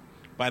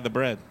 Buy the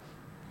bread.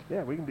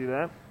 Yeah, we can do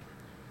that.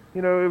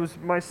 It was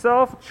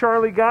myself,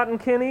 Charlie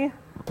Gottenkinney,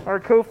 our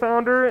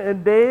co-founder,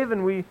 and Dave,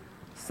 and we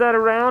sat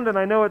around, and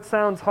I know it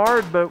sounds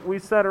hard, but we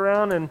sat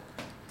around and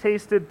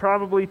tasted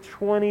probably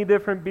 20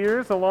 different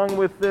beers along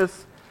with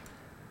this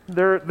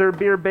their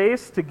beer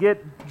base to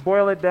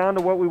boil it down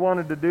to what we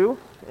wanted to do,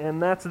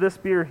 and that's this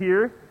beer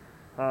here.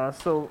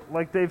 So,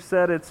 like Dave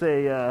said, it's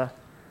a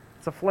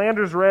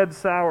Flanders Red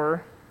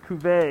Sour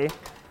Cuvée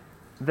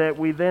that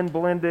we then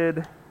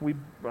blended. We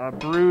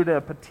brewed a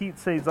Petite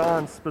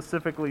Saison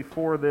specifically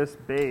for this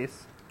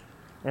base,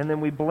 and then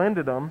we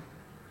blended them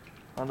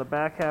on the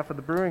back half of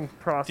the brewing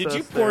process. Did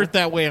you pour it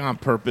that way on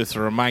purpose,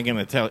 or am I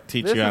going to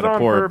teach this you how to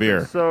pour a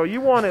beer? So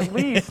you want at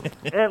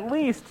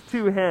least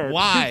two heads,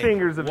 Why? 2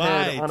 fingers of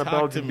head on a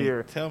Belgian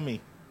beer. Tell me.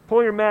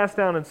 Pull your mask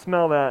down and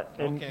smell that,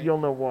 and you'll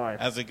know why.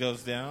 As it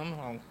goes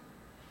down.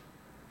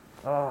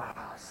 Oh,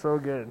 so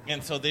good.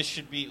 And so this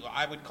should be,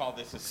 I would call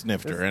this a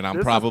snifter, and I'm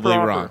probably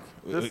wrong.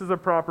 This is a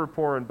proper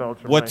pour in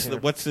Belgium.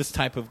 What's this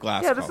type of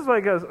glass called? This is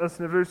like a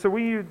snifter. So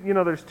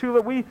there's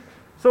two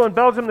So in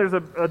Belgium, there's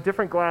a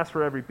different glass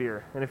for every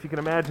beer, and if you can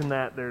imagine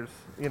that, there's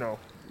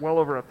well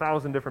over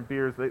 1,000 different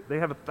beers. They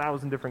have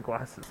 1,000 different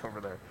glasses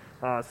over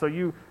there. So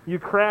you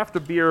craft a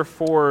beer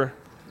for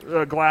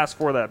a glass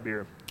for that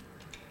beer.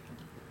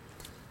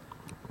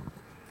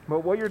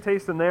 But what you're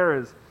tasting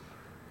there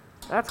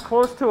that's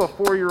close to a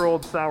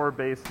 4-year-old sour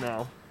base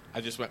now.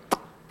 I just went.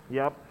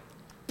 Yep.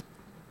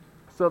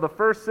 So the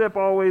first sip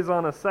always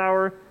on a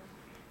sour.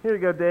 Here you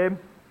go, Dave.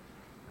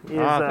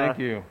 Thank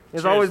you.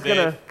 Is always going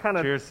to kind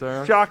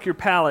of shock your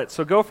palate.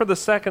 So go for the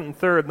second and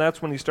third, and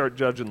that's when you start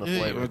judging the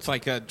flavor. It's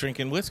like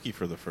drinking whiskey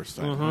for the first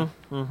time.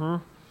 Mm-hmm.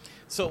 Mm-hmm.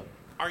 So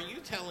are you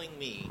telling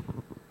me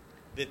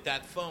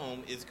that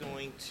foam is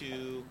going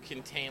to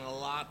contain a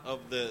lot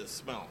of the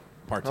smell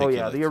particulates? Oh,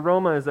 yeah. The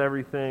aroma is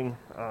everything.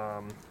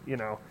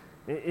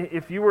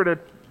 If you were to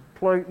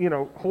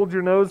hold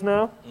your nose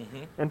now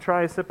and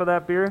try a sip of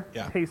that beer,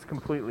 it tastes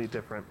completely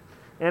different.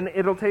 And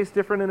it'll taste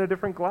different in a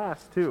different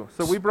glass, too.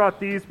 So we brought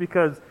these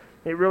because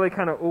it really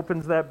kind of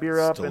opens that beer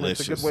up, and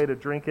it's a good way to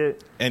drink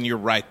it. And you're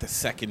right, the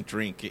second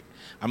drink.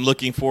 I'm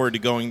looking forward to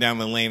going down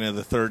the lane of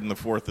the third and the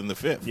fourth and the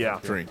fifth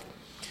drink.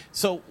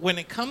 So when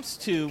it comes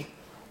to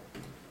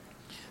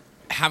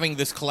having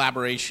this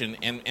collaboration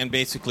and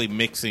basically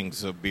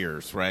mixings of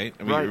beers, right?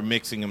 I mean, you're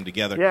mixing them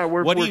together. Yeah,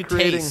 what do you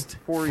creating taste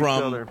for each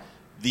from other.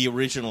 The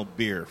original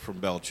beer from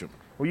Belgium?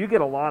 Well, you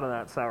get a lot of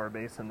that sour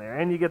base in there,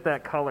 and you get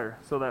that color.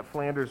 So that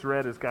Flanders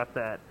Red has got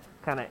that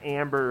kind of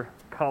amber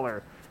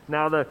color.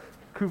 Now, the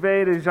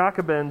Cuvée de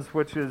Jacobins,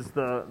 which is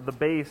the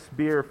base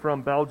beer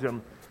from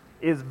Belgium,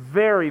 is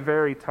very,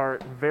 very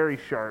tart, very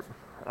sharp.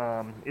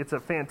 It's a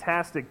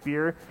fantastic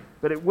beer,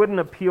 but it wouldn't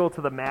appeal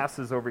to the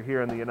masses over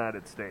here in the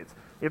United States.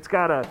 It's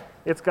got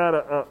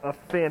a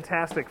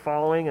fantastic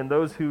following, and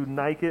those who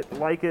like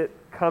it,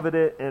 covet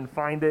it, and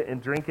find it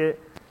and drink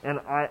it. And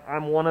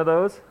I'm one of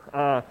those.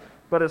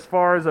 But as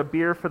far as a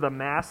beer for the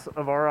mass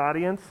of our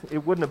audience, it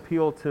wouldn't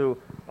appeal to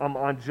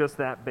on just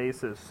that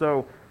basis.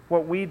 So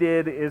what we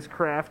did is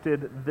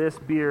crafted this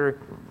beer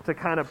to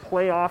kind of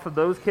play off of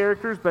those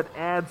characters, but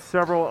add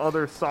several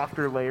other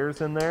softer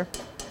layers in there.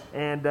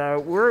 And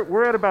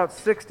we're at about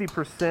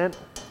 60%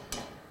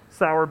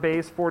 sour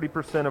base,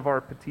 40% of our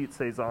Petite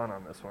Saison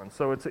on this one.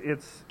 So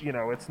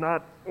it's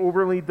not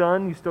overly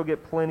done. You still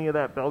get plenty of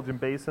that Belgian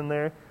base in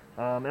there.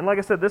 And like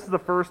I said, this is the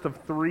first of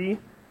 3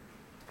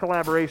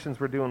 collaborations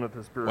we're doing with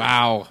this brewery.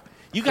 Wow.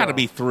 You got to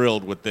be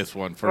thrilled with this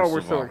one, first of all. Oh,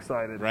 we're so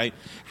excited. Right?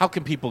 How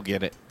can people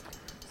get it?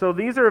 So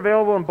these are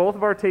available in both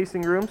of our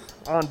tasting rooms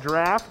on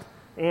draft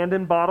and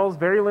in bottles.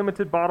 Very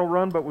limited bottle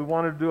run, but we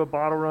wanted to do a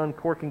bottle run,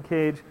 cork and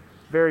cage.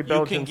 very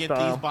Belgian You can get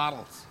style. these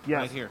bottles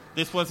Yes. right here.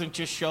 This wasn't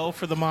just show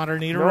for the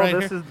modern eater No, right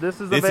this here?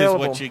 This is This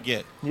available. is what you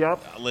get.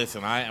 Yep.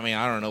 Listen, I mean,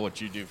 I don't know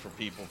what you do for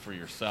people, for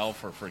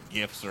yourself, or for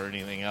gifts or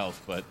anything else,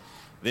 but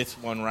this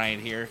one right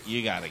here,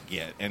 you got to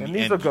get. And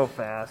these will go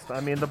fast. I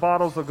mean, the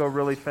bottles will go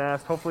really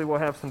fast. Hopefully we'll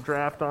have some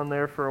draft on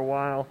there for a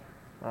while.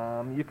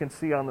 You can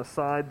see on the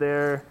side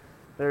there's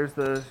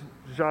the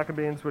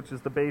Jacobins, which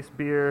is the base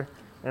beer,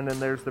 and then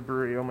there's the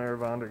brewery, Omer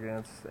van der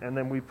Gens. And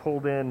then we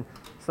pulled in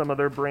some of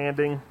their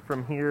branding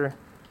from here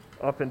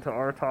up into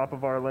our top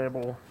of our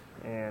label.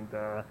 And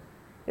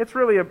it's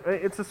really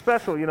it's a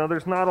special. You know,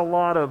 there's not a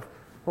lot of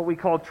what we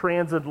call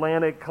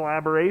transatlantic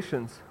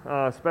collaborations,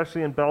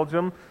 especially in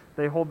Belgium.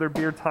 They hold their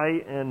beer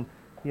tight, and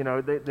you know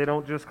they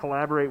don't just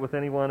collaborate with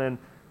anyone. And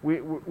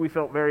we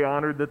felt very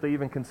honored that they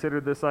even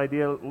considered this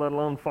idea, let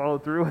alone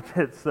followed through with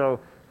it.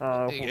 So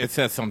it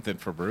says something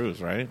for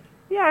Bruz, right?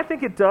 Yeah, I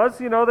think it does.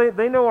 You know,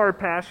 they know our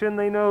passion.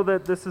 They know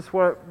that this is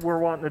what we're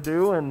wanting to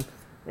do, and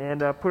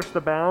push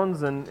the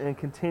bounds and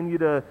continue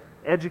to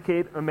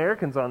educate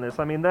Americans on this.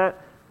 I mean,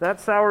 that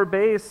sour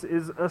base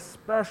is a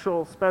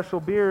special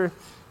beer.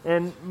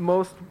 And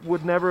most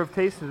would never have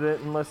tasted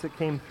it unless it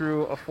came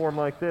through a form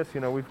like this. You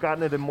know, we've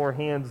gotten it in more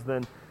hands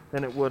than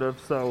it would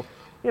have. So,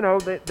 you know,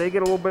 they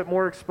get a little bit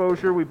more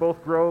exposure. We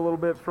both grow a little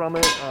bit from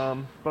it.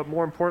 But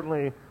more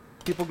importantly,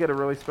 people get a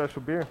really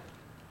special beer.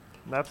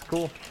 That's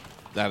cool.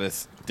 That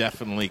is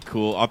definitely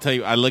cool. I'll tell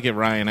you, I look at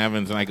Ryan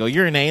Evans and I go,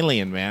 you're an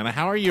alien, man.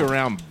 How are you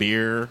around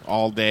beer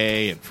all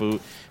day and food,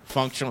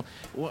 functional?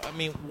 Well, I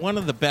mean, one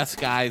of the best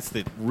guys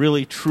that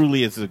really,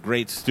 truly is a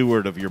great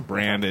steward of your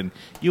brand. And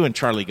you and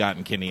Charlie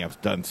Gottenkinney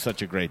have done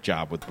such a great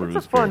job with Bruz Beers.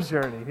 It's a fun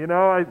journey. You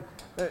know,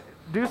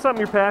 do something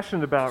you're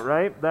passionate about,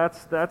 right?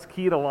 That's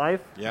key to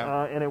life.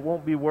 Yeah. And it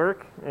won't be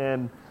work.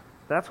 And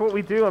that's what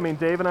we do. I mean,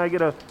 Dave and I get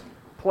to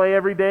play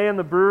every day in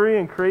the brewery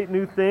and create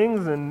new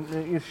things and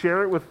you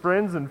share it with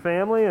friends and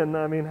family. And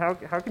I mean, how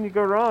can you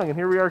go wrong? And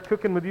here we are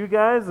cooking with you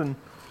guys, and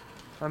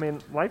I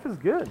mean, life is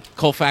good.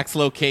 Colfax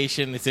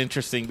location, it's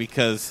interesting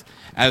because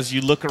as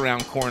you look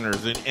around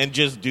corners and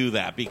just do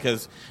that,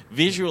 because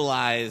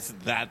visualize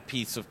that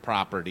piece of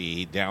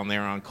property down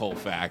there on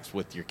Colfax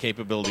with your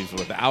capabilities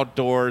with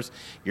outdoors,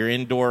 your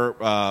indoor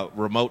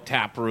remote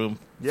tap room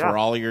for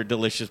all your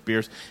delicious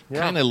beers.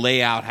 Kind of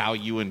lay out how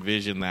you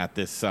envision that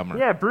this summer.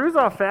 Yeah, Brews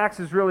Off Fax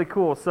is really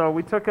cool. So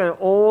we took an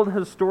old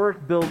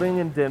historic building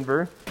in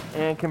Denver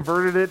and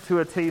converted it to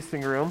a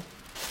tasting room.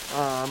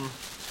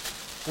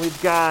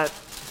 We've got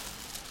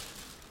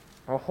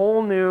a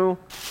whole new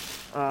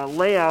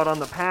layout on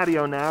the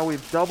patio now.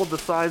 We've doubled the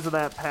size of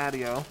that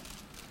patio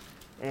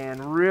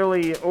and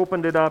really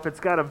opened it up. It's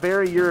got a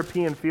very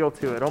European feel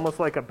to it, almost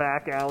like a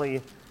back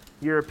alley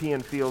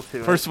European feel to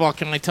it. First of all,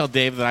 can I tell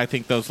Dave that I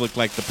think those look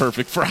like the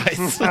perfect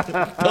fries?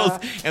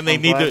 And they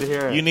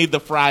you need the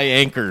fry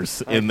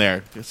anchors in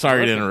there.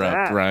 Sorry to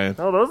interrupt, Ryan.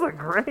 No, those look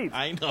great.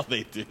 I know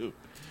they do.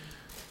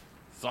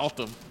 Salt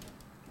them.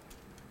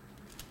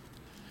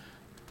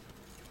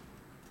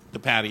 The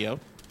patio.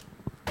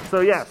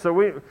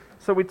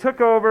 So we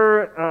took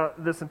over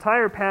this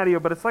entire patio,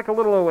 but it's like a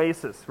little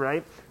oasis,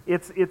 right?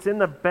 It's in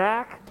the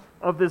back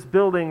of this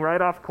building right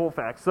off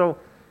Colfax. So,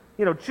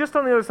 you know, just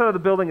on the other side of the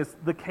building is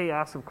the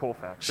chaos of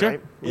Colfax, right?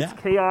 It's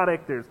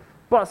chaotic. There's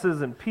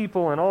buses and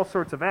people and all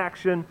sorts of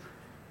action.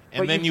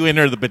 And then you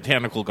enter the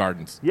botanical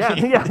gardens. Yeah,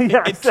 It's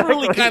exactly.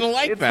 really kind of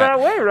like it's that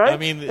way, right? I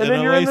mean, and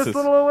then you're in this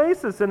little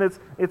oasis, and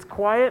it's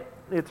quiet,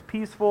 it's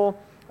peaceful.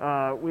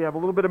 We have a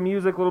little bit of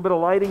music, a little bit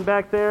of lighting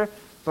back there,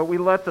 but we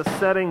let the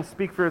setting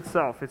speak for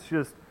itself. It's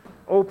just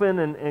open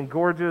and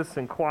gorgeous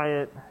and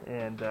quiet,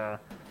 and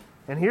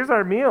here's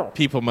our meal.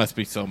 People must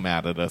be so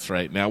mad at us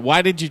right now.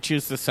 Why did you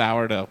choose the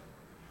sourdough,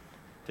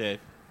 Dave?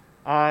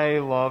 I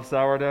love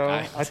sourdough.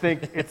 I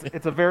think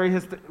it's a very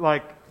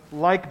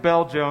like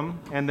Belgium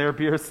and their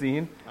beer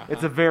scene.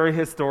 It's a very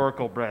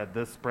historical bread.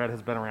 This bread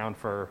has been around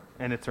for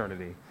an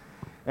eternity,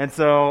 and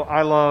so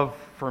I love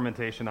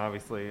fermentation,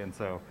 obviously, and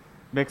so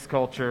mixed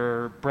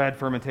culture, bread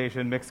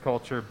fermentation, mixed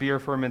culture, beer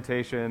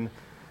fermentation,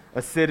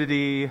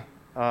 acidity,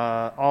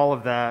 all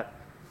of that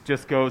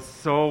just goes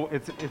so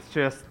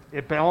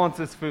it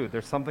balances food.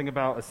 There's something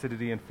about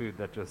acidity in food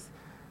that just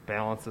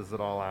balances it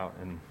all out.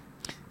 And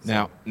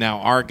so. Now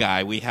our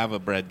guy, we have a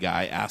bread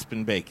guy,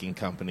 Aspen Baking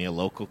Company, a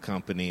local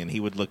company, and he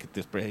would look at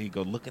this bread. He'd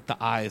go, look at the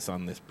eyes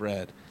on this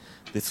bread.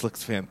 This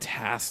looks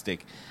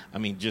fantastic. I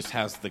mean, just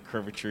has the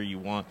curvature you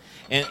want.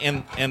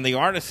 And the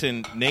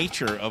artisan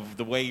nature of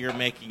the way you're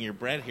making your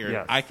bread here,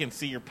 yes. I can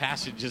see your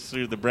passion just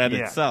through the bread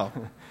itself.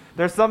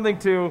 There's something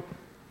to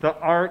the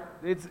art.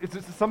 It's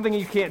something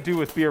you can't do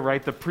with beer,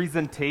 right? The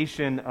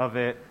presentation of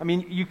it. I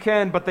mean, you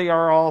can, but they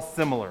are all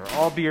similar.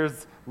 All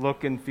beers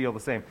look and feel the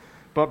same.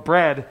 But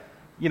bread,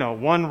 you know,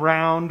 one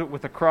round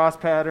with a cross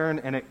pattern,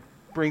 and it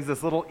brings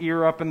this little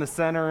ear up in the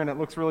center, and it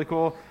looks really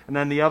cool. And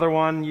then the other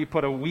one, you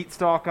put a wheat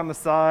stalk on the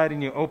side,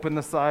 and you open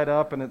the side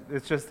up, and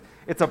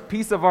it's a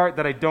piece of art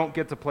that I don't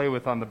get to play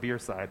with on the beer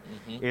side.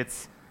 Mm-hmm.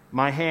 It's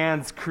my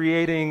hands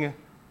creating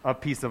a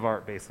piece of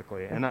art,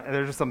 basically. And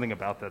there's just something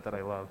about that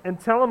I love. And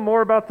tell them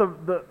more about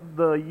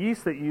the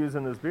yeast that you use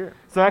in this beer.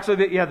 So actually,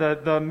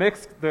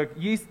 the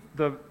yeast,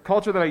 the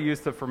culture that I use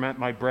to ferment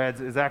my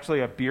breads is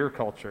actually a beer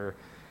culture.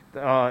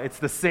 It's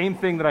the same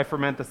thing that I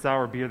ferment the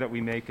sour beer that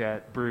we make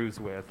at Bruz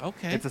with.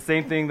 Okay. It's the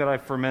same thing that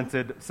I've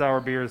fermented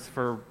sour beers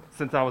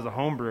since I was a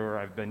home brewer.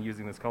 I've been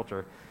using this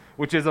culture,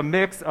 which is a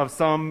mix of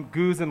some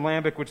Goose and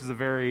Lambic, which is a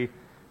very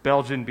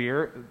Belgian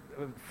beer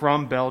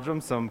from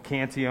Belgium, some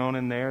Cantillon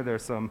in there.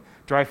 There's some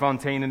Dry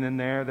Fontainen in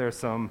there. There's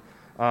some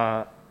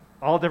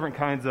all different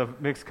kinds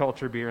of mixed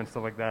culture beer and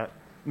stuff like that.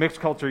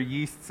 Mixed culture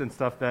yeasts and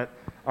stuff that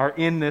are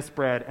in this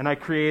bread. And I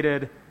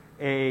created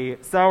a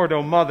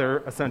sourdough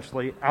mother,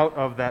 essentially, out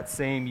of that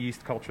same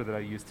yeast culture that I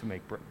used to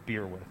make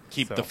beer with.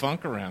 Keep the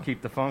funk around.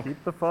 Keep the funk.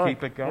 Keep the funk.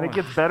 Keep it going. And it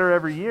gets better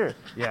every year.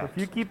 Yeah. If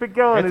you keep it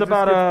going, It's it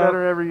about just gets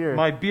better every year.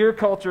 My beer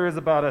culture is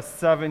about a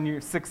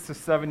 6 to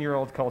 7 year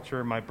old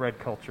culture. My bread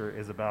culture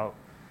is about,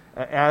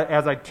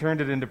 as I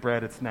turned it into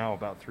bread, it's now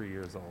about 3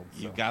 years old.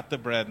 So. You got the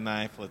bread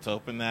knife. Let's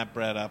open that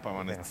bread up. I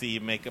want to see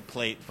you make a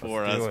plate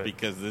for us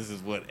because this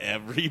is what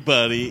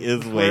everybody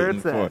is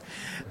waiting for.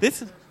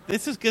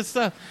 This is good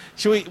stuff.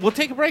 We'll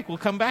take a break. We'll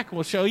come back and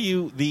we'll show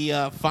you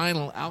the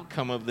final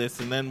outcome of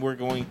this, and then we're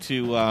going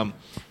to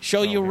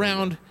show you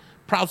around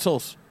Proud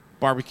Souls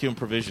Barbecue and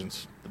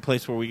Provisions, the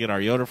place where we get our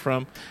Yoda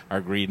from, our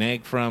green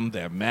egg from.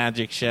 They have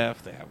Magic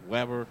Chef. They have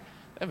Weber.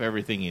 They have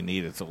everything you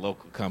need. It's a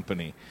local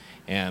company.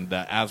 And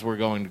as we're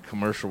going to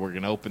commercial, we're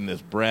going to open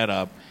this bread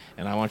up,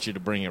 and I want you to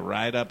bring it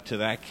right up to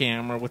that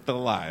camera with the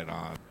light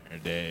on there,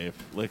 Dave.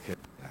 Look at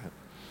that.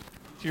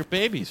 It's your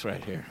babies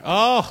right here.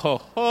 Oh, ho,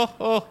 ho,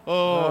 ho, ho.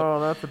 Oh,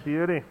 that's a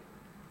beauty.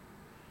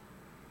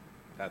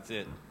 That's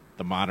it.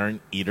 The Modern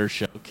Eater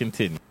Show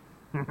continues.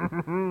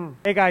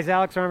 Hey guys,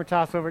 Alex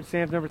Armitage over at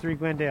Sam's No. 3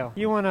 Glendale.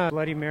 You want a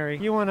Bloody Mary?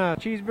 You want a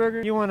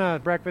cheeseburger? You want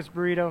a breakfast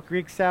burrito?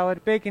 Greek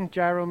salad? Bacon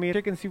gyro meat?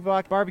 Chicken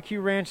souvlaki? Barbecue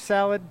ranch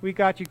salad? We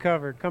got you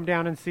covered. Come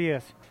down and see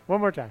us. One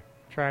more time.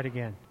 Try it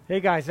again.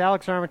 Hey guys,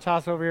 Alex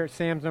Armitage over here at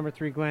Sam's No.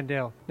 3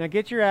 Glendale. Now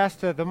get your ass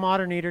to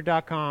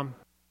themoderneater.com.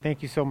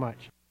 Thank you so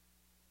much.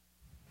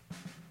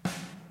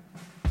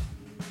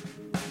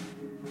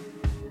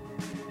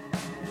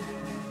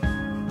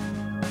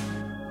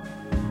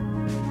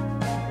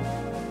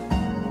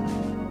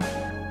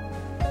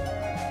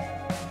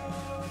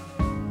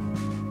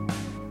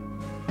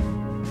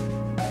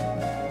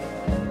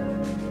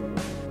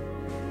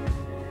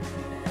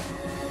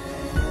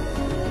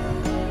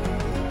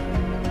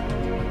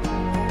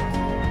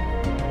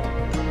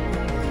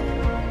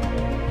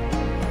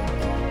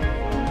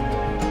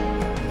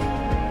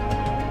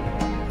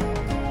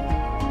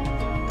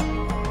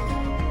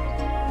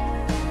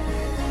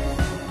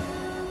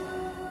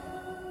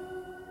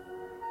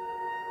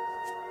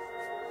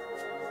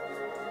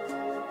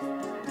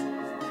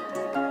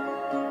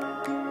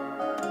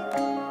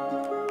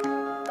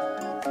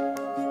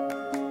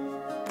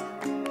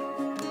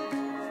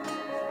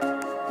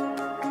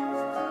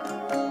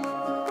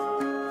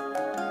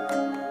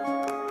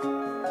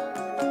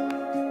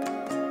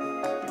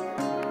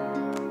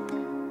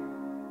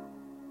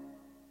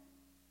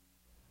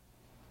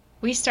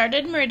 We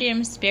started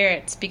Meridium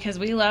Spirits because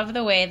we love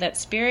the way that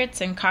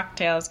spirits and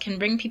cocktails can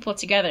bring people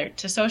together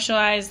to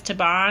socialize, to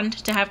bond,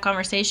 to have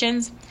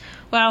conversations.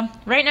 Well,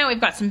 right now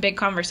we've got some big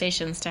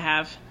conversations to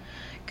have.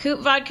 Coop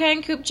Vodka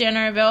and Coop Gin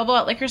are available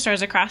at liquor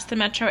stores across the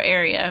metro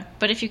area,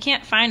 but if you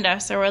can't find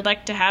us or would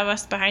like to have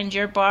us behind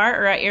your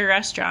bar or at your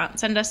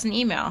restaurant, send us an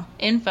email,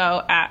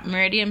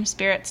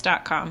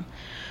 info@meridiumspirits.com.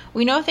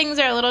 We know things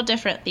are a little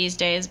different these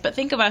days, but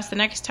think of us the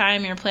next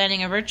time you're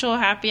planning a virtual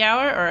happy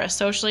hour or a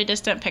socially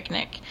distant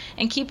picnic.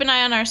 And keep an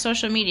eye on our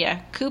social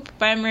media, Coop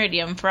by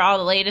Meridium, for all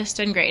the latest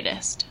and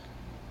greatest.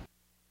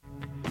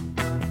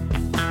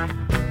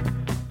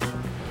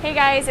 Hey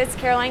guys, it's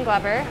Caroline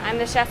Glover. I'm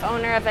the chef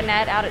owner of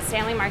Annette out at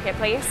Stanley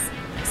Marketplace.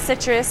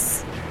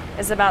 Citrus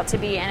is about to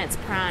be in its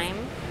prime.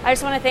 I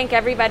just want to thank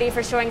everybody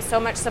for showing so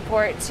much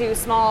support to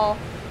small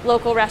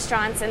local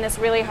restaurants in this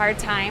really hard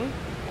time.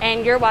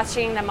 And you're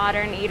watching the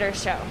Modern Eater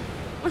Show.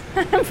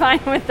 I'm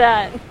fine with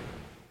that.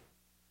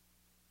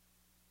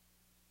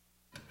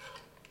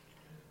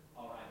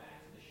 All right,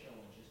 back to the show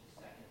in just a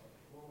second. But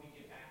before we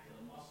get back to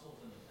the mussels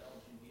and the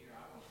Belgian beer,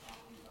 I want to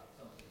talk to you about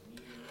something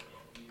near and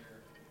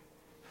dear.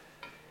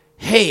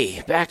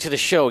 Hey, back to the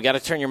show. Got to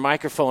turn your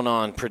microphone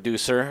on,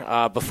 producer.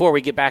 Before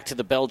we get back to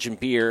the Belgian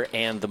beer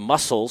and the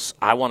mussels,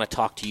 I want to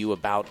talk to you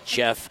about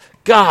Jeff.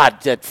 God,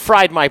 that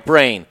fried my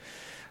brain.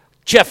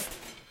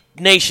 Jeff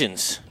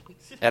Nations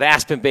at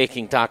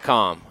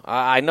AspenBaking.com.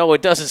 I know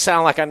it doesn't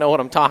sound like I know what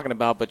I'm talking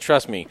about, but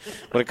trust me,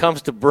 when it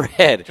comes to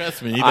bread.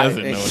 Trust me, he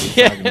doesn't know what he's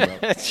talking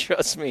about.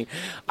 Trust me,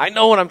 I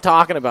know what I'm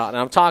talking about. And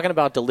I'm talking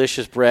about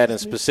delicious bread and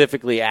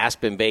specifically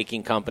Aspen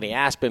Baking Company,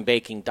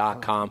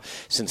 AspenBaking.com.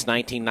 Since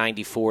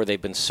 1994,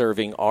 they've been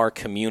serving our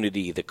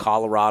community, the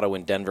Colorado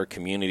and Denver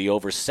community.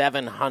 Over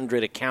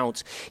 700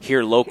 accounts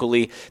here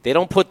locally. They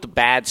don't put the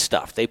bad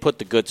stuff. They put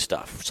the good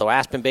stuff. So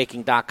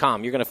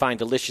AspenBaking.com, you're going to find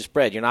delicious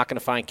bread. You're not going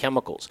to find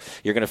chemicals.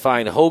 You're going to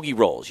find hoagie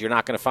rolls. You're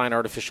not going to find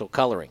artificial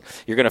coloring.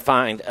 You're going to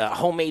find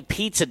homemade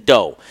pizza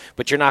dough,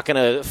 but you're not going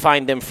to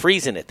find them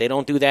freezing it. They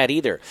don't do that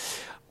either.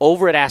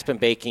 Over at Aspen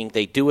Baking,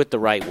 they do it the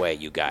right way,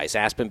 you guys.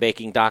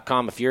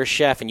 AspenBaking.com. If you're a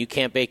chef and you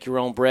can't bake your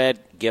own bread,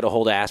 get a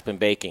hold of Aspen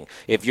Baking.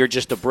 If you're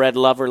just a bread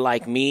lover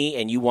like me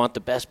and you want the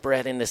best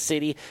bread in the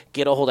city,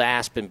 get a hold of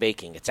Aspen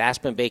Baking. It's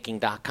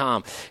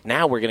AspenBaking.com.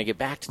 Now we're going to get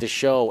back to the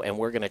show, and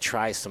we're going to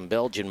try some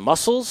Belgian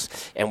mussels,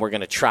 and we're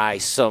going to try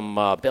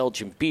some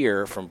Belgian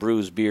beer from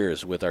Bruz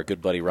Beers with our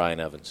good buddy Ryan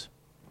Evans.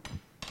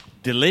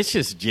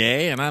 Delicious,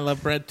 Jay, and I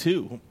love bread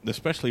too,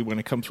 especially when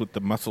it comes with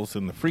the mussels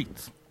and the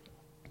frites.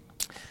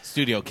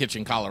 Studio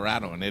Kitchen,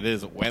 Colorado, and it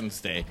is a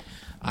Wednesday.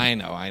 I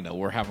know.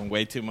 We're having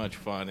way too much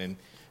fun, and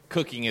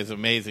cooking is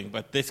amazing.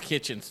 But this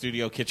kitchen,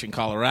 Studio Kitchen,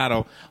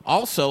 Colorado,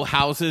 also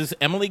houses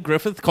Emily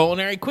Griffith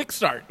Culinary Quick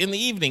Start in the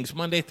evenings,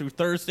 Monday through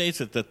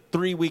Thursdays. It's a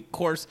 3-week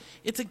course.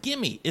 It's a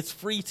gimme. It's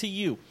free to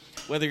you.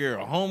 Whether you're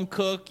a home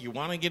cook, you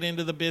want to get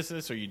into the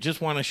business, or you just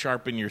want to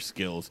sharpen your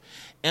skills,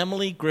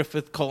 Emily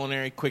Griffith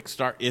Culinary Quick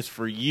Start is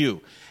for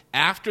you.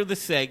 After the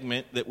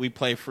segment that we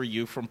play for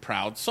you from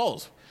Proud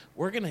Souls,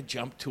 we're going to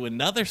jump to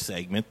another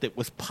segment that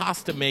was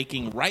pasta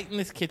making right in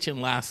this kitchen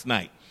last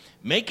night.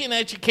 Making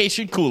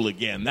education cool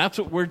again. That's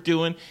what we're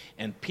doing.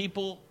 And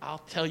people, I'll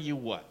tell you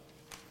what.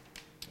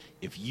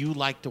 If you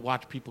like to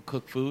watch people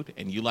cook food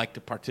and you like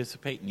to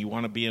participate and you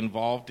want to be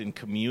involved in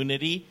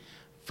community,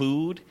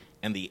 food,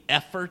 and the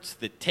efforts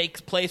that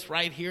takes place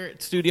right here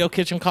at Studio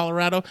Kitchen,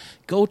 Colorado,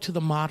 go to the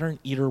Modern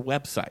Eater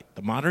website,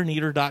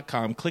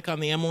 themoderneater.com. Click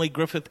on the Emily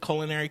Griffith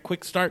Culinary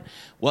Quick Start.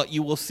 What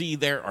you will see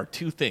there are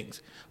 2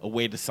 things. A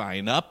way to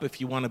sign up if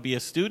you want to be a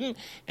student,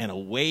 and a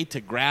way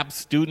to grab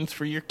students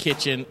for your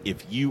kitchen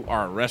if you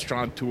are a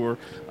restaurateur,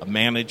 a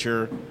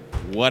manager,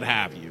 what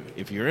have you.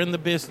 If you're in the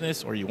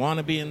business or you want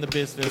to be in the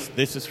business,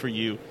 this is for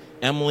you.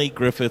 Emily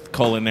Griffith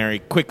Culinary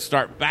Quick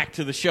Start. Back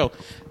to the show.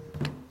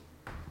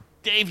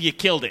 Dave, you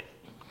killed it.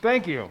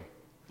 Thank you.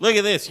 Look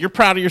at this. You're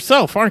proud of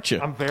yourself, aren't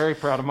you? I'm very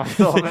proud of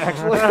myself,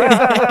 actually.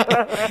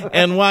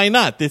 And why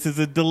not? This is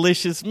a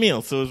delicious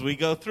meal. So as we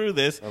go through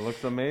this. It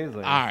looks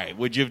amazing. All right.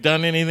 Would you have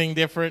done anything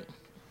different?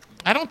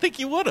 I don't think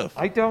you would have.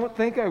 I don't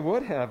think I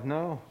would have,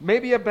 no.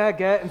 Maybe a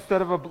baguette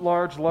instead of a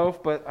large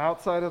loaf, but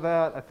outside of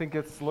that, I think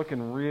it's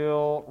looking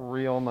real,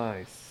 real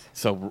nice.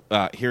 So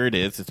here it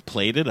is. It's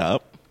plated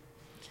up.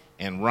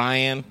 And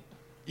Ryan,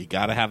 you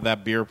got to have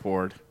that beer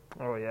poured.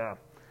 Oh, yeah.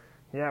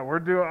 Yeah,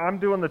 I'm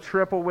doing the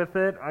triple with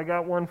it. I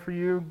got one for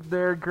you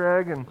there,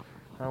 Greg, and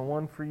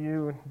one for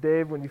you,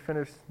 Dave, when you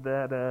finish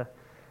that.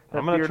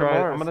 I'm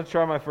gonna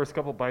try my first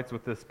couple bites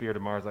with this beer to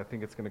Mars. I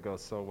think it's gonna go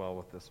so well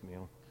with this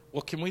meal.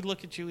 Well, can we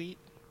look at you eat?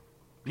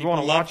 You want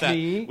to watch me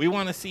eat? We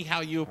want to see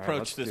how you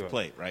approach this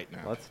plate right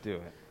now. Let's do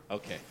it.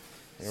 Okay.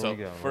 Here we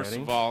go. First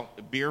Ready? of all,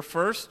 beer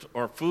first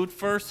or food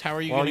first? How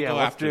are you going to go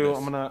after this?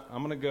 I'm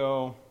gonna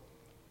go.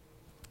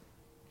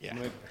 Yeah. I'm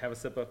gonna have a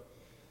sip of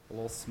a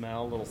little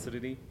smell, a little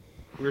acidity.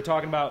 We were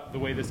talking about the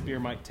way this beer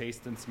might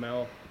taste and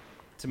smell.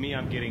 To me,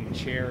 I'm getting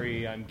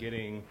cherry. I'm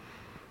getting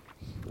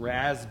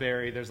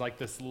raspberry. There's like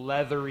this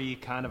leathery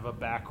kind of a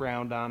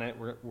background on it.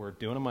 We're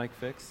doing a mic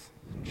fix.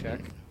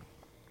 Check.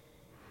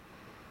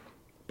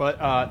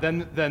 But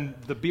then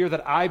the beer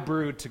that I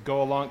brewed to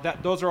go along,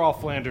 those are all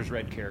Flanders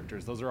Red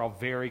characters. Those are all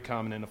very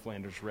common in a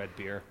Flanders Red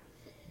beer.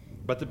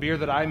 But the beer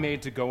that I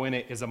made to go in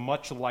it is a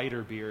much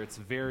lighter beer. It's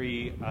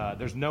very,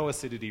 there's no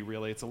acidity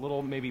really. It's a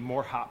little maybe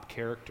more hop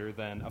character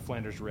than a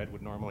Flanders Red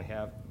would normally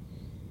have.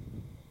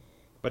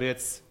 But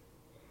it's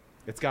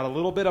got a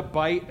little bit of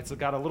bite. It's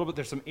got a little bit,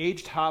 there's some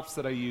aged hops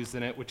that I used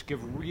in it, which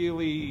give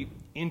really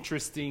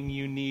interesting,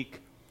 unique,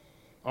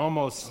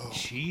 almost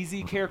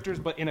cheesy characters,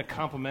 but in a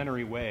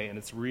complimentary way, and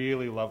it's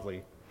really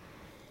lovely.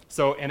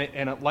 So, and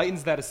it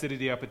lightens that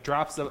acidity up. It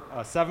drops a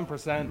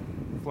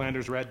 7%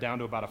 Flanders Red down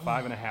to about a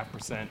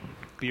 5.5%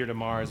 Bier de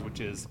Mars,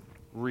 which is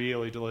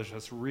really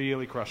delicious,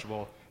 really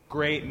crushable.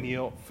 Great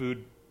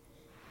food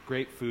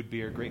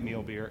beer, great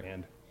meal beer,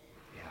 and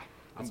yeah,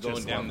 I'm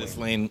going down this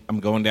lane. I'm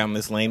going down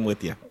this lane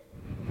with you.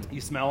 You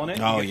smelling it?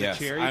 Oh, you get yes.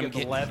 the cherry, you get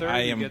the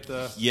leather, you get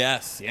the...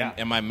 Yes, Yeah.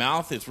 And my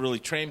mouth is really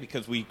trained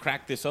because we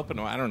cracked this open,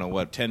 I don't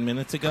know, 10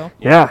 minutes ago?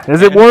 Yeah,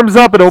 as it warms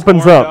up, it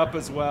opens up.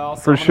 As well.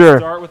 So for I'm sure. Gonna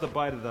start with a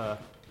bite of the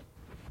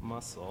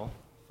mussel,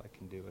 if I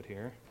can do it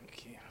here.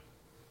 Okay.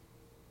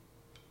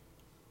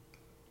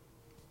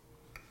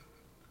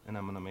 And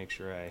I'm going to make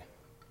sure I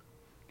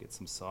get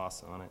some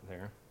sauce on it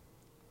there.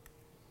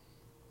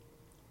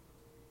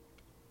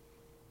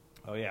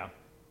 Oh, yeah.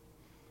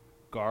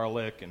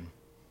 Garlic and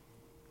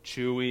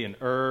chewy and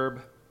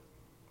herb.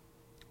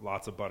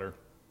 Lots of butter,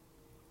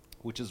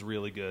 which is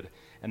really good.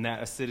 And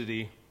that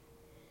acidity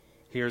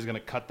here is going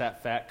to cut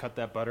that fat, cut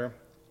that butter.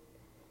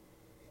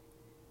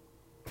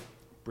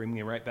 Bring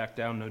me right back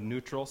down to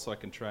neutral so I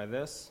can try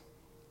this.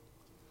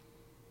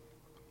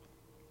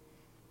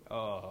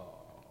 Oh,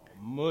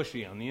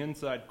 mushy on the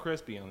inside,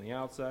 crispy on the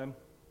outside.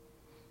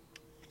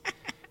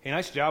 Hey,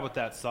 nice job with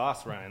that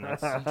sauce, Ryan.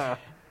 That's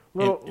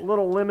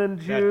little lemon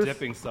juice. that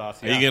dipping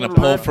sauce. Are you going to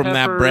pull from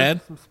that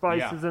bread? Some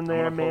spices in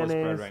there, I'm gonna pull this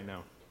mayonnaise. bread right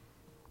now.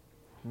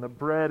 And the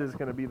bread is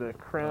going to be the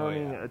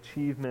crowning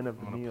achievement of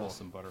the meal. I'm going to pull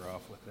some butter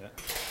off with it.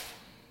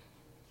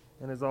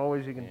 And as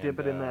always, you can dip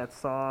it in that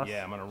sauce.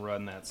 Yeah, I'm going to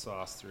run that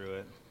sauce through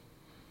it.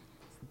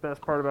 It's the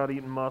best part about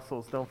eating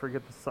mussels. Don't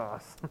forget the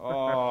sauce.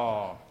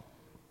 Oh.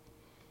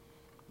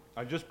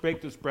 I just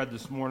baked this bread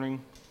this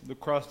morning. The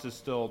crust is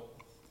still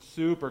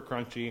super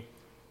crunchy.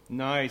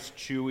 Nice,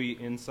 chewy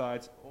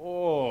insides.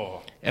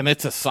 Oh. And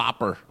it's a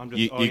sopper.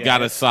 You got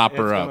to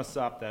sopper it's up. I'm going to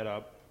sop that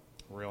up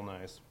real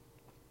nice.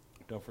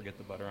 Don't forget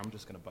the butter. I'm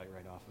just going to bite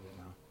right off of it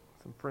now.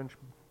 Some French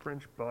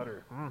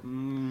butter.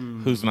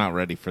 Who's not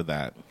ready for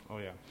that? Oh,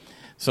 yeah.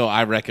 So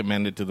I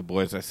recommended to the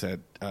boys, I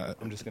said,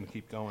 I'm just going to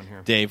keep going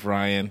here. Dave,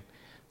 Ryan,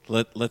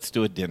 let's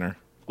do a dinner.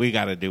 We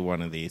got to do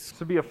one of these. This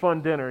would be a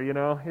fun dinner, you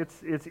know.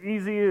 It's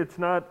easy. It's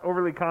not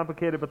overly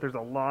complicated, but there's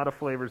a lot of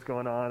flavors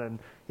going on. And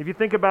if you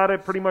think about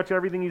it, pretty much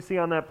everything you see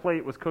on that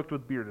plate was cooked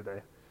with beer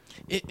today.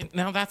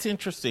 Now, that's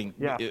interesting.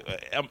 Yeah.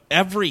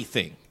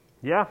 Everything.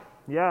 Yeah.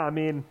 I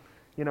mean,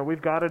 you know,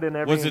 we've got it in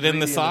every Was it in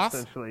the sauce?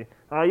 Essentially.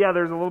 Yeah,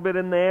 there's a little bit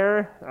in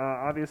there.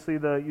 Obviously,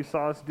 you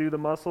saw us do the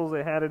mussels.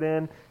 They had it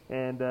in.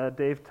 And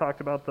Dave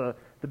talked about the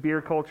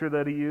beer culture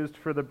that he used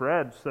for the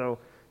bread. So,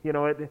 you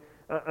know,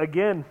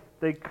 again,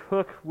 they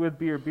cook with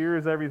beer. Beer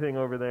is everything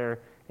over there.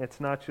 It's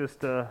not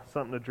just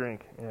something to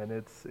drink, and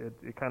it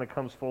kind of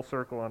comes full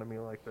circle on a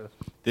meal like this.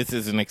 This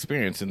is an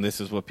experience, and this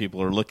is what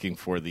people are looking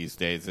for these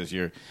days. As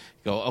you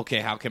go, okay,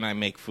 how can I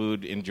make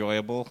food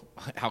enjoyable?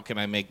 How can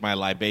I make my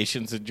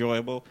libations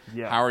enjoyable?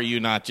 Yeah. How are you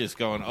not just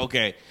going,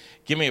 okay,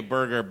 give me a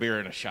burger, a beer,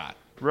 and a shot?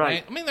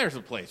 Right. I mean, there's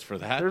a place for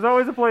that. There's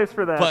always a place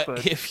for that.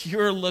 But if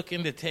you're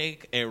looking to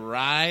take a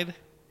ride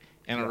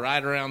and a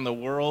ride around the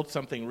world,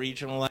 something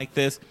regional like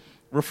this,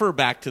 refer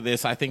back to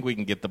this. I think we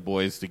can get the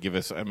boys to give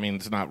us, I mean,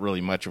 it's not really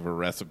much of a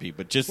recipe,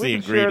 but just the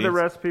ingredients. Share the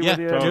recipe with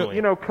you. Totally.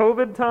 You know,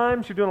 COVID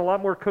times, you're doing a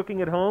lot more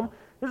cooking at home.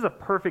 This is a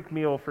perfect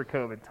meal for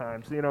COVID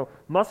times. You know,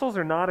 mussels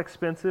are not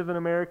expensive in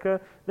America.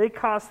 They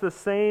cost the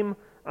same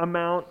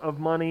amount of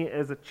money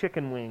as a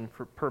chicken wing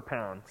per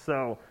pound.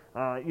 So,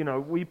 you know,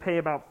 we pay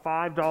about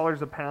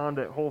 $5 a pound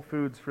at Whole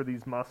Foods for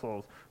these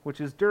mussels, which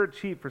is dirt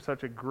cheap for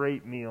such a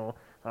great meal.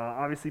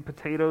 Obviously,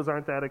 potatoes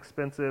aren't that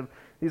expensive.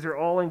 These are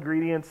all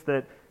ingredients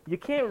that you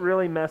can't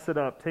really mess it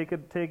up. Take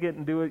it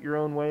and do it your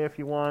own way if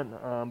you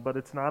want, but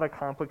it's not a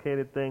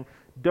complicated thing.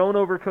 Don't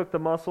overcook the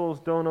mussels.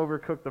 Don't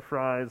overcook the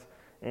fries.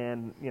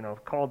 And, you know,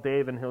 call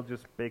Dave and he'll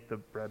just bake the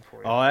bread for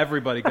you. Oh,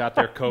 everybody got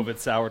their COVID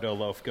sourdough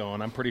loaf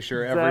going. I'm pretty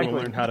sure everyone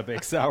learned how to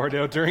bake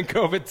sourdough during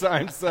COVID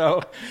time,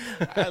 so.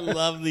 I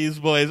love these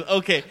boys.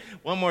 Okay,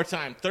 one more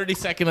time.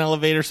 30-second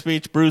elevator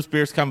speech. Bruz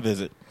Beers, come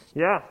visit.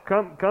 Yeah,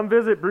 come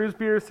visit Bruz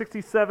Beers,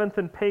 67th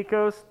and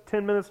Pecos,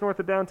 10 minutes north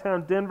of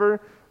downtown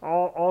Denver.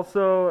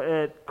 Also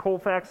at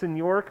Colfax in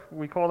York.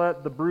 We call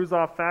that the Brews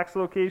Off Fax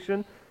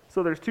location.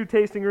 So there's 2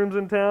 tasting rooms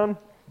in town.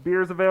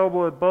 Beers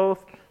available at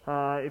both.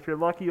 If you're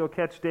lucky, you'll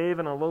catch Dave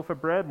and a loaf of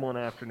bread one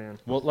afternoon.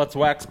 Well, let's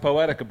wax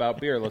poetic about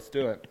beer. Let's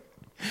do it.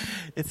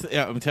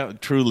 I'm telling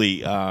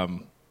truly,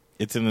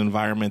 it's an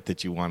environment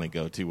that you want to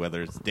go to,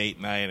 whether it's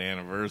date night,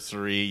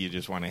 anniversary, you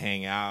just want to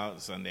hang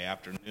out, Sunday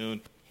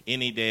afternoon,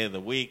 any day of the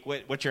week.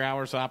 What's your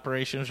hours of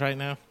operations right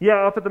now?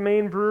 Yeah, up at the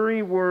main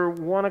brewery, we're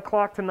 1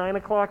 o'clock to 9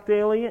 o'clock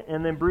daily,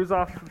 and then Brews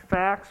Off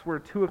Fax, we're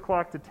 2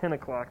 o'clock to 10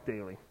 o'clock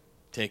daily.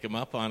 Take them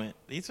up on it.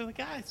 These are the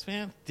guys,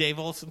 man. Dave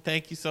Olson,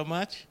 thank you so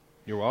much.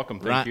 You're welcome.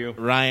 Thank you.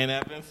 Ryan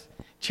Evans,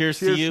 cheers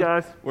to you.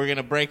 Guys. We're going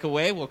to break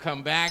away. We'll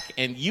come back,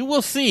 and you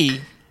will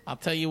see, I'll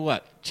tell you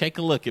what, take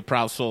a look at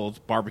Proud Souls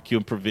Barbecue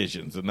and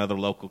Provisions, another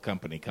local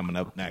company coming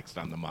up next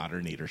on the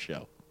Modern Eater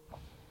Show.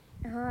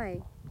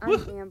 Hi,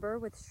 I'm Amber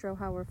with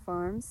Strohauer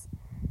Farms,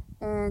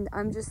 and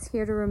I'm just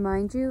here to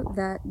remind you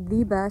that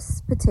the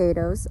best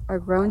potatoes are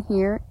grown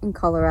here in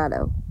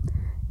Colorado.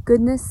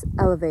 Goodness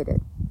elevated.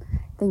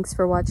 Thanks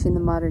for watching the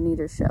Modern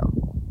Eater Show.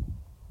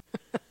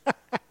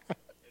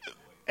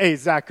 Hey,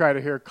 Zach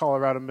Ryder here,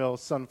 Colorado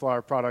Mills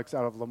Sunflower Products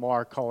out of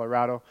Lamar,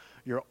 Colorado.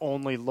 Your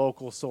only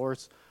local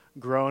source,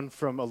 grown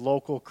from a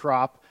local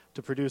crop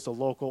to produce a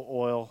local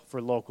oil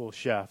for local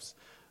chefs.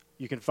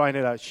 You can find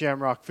it at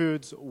Shamrock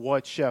Foods,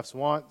 What Chefs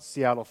Want,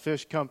 Seattle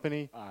Fish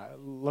Company.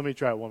 Let me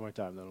try it one more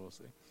time, then we'll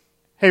see.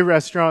 Hey,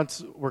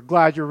 restaurants, we're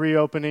glad you're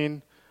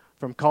reopening.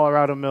 From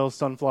Colorado Mills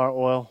Sunflower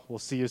Oil, we'll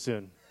see you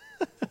soon.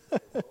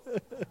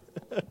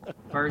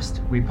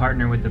 First, we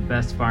partner with the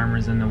best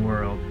farmers in the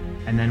world,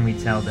 and then we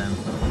tell them,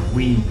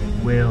 we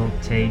will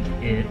take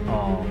it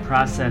all.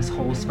 Process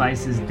whole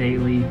spices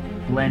daily,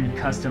 blend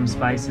custom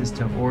spices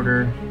to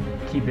order,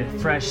 keep it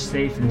fresh,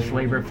 safe, and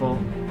flavorful,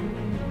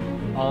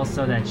 all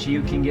so that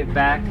you can get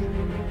back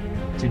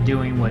to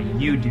doing what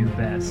you do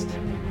best.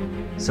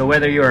 So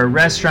whether you're a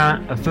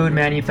restaurant, a food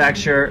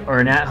manufacturer, or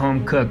an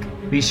at-home cook,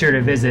 be sure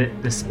to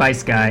visit The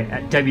Spice Guy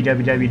at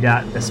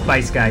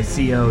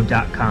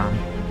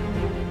www.thespiceguyco.com.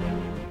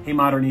 Hey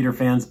Modern Eater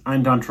fans,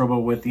 I'm Don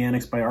Trobo with The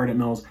Annex by Ardent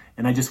Mills,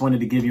 and I just wanted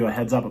to give you a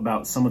heads up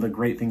about some of the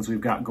great things we've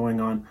got going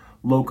on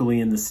locally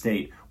in the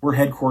state. We're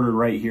headquartered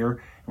right here,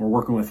 and we're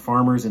working with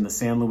farmers in the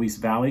San Luis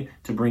Valley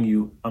to bring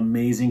you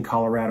amazing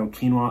Colorado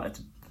quinoa.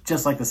 It's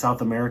just like the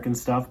South American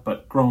stuff,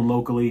 but grown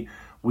locally.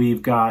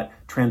 We've got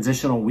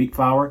transitional wheat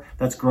flour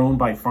that's grown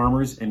by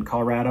farmers in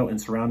Colorado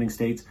and surrounding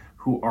states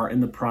who are in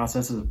the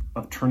process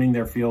of turning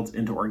their fields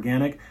into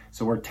organic.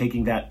 So we're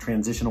taking that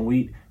transitional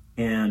wheat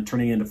and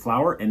turning it into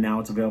flour, and now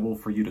it's available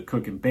for you to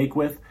cook and bake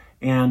with.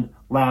 And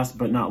last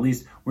but not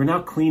least, we're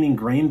now cleaning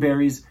grain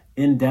berries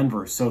in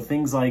Denver. So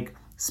things like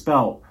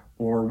spelt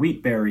or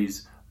wheat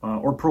berries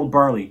or pearl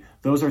barley,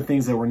 those are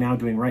things that we're now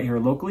doing right here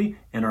locally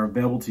and are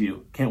available to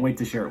you. Can't wait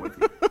to share it with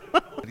you.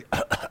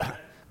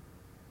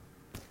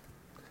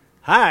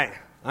 Hi,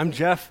 I'm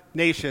Jeff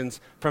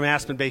Nations from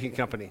Aspen Baking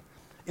Company.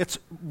 It's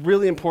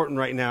really important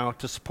right now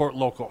to support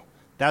local.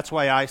 That's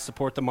why I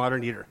support the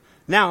Modern Eater.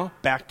 Now,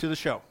 back to the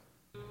show.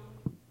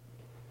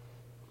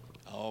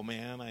 Oh,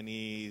 man, I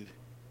need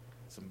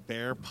some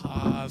bear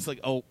paws.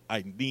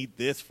 I need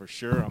this for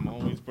sure. I'm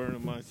always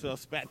burning myself.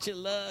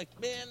 Spatula.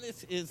 Man,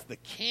 this is the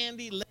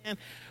candy land.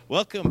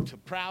 Welcome to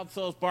Proud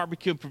Souls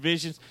Barbecue and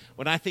Provisions.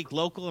 When I think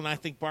local and I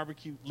think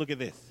barbecue, look at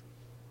this.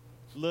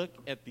 Look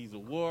at these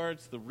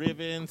awards, the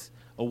ribbons,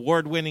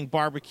 award-winning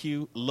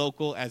barbecue,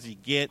 local as you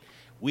get.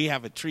 We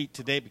have a treat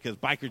today because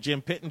Biker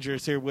Jim Pittenger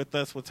is here with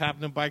us. What's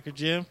happening, Biker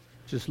Jim?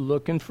 Just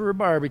looking for a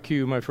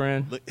barbecue, my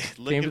friend.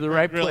 Came to the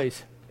right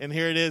place. And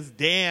here it is,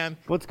 Dan.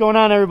 What's going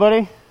on,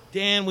 everybody?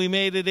 Dan, we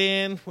made it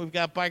in. We've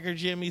got Biker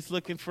Jim. He's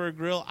looking for a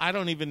grill. I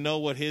don't even know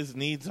what his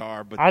needs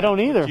are, but I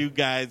don't either. You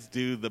guys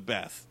do the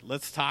best.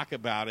 Let's talk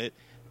about it.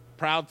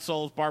 Proud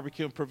Souls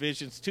Barbecue and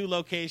Provisions, 2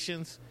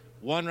 locations,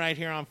 one right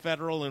here on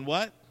Federal and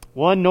what?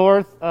 One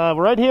north. We're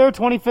right here,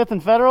 25th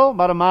and Federal,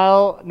 about a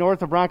mile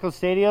north of Broncos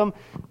Stadium.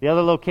 The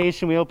other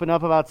location we opened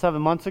up about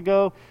 7 months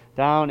ago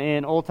down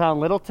in Old Town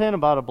Littleton,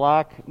 about a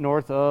block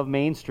north of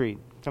Main Street.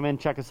 Come in and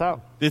check us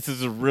out. This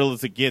is as real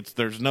as it gets.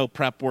 There's no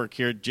prep work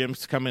here.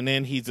 Jim's coming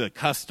in. He's a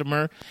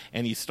customer,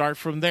 and you start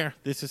from there.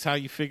 This is how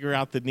you figure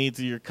out the needs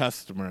of your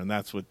customer, and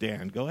that's what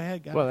Dan. Go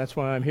ahead, guys. Well, that's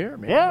why I'm here,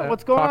 man. Yeah,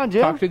 what's going on,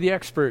 Jim? Talk to the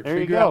expert. There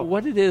you figure go. out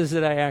what it is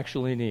that I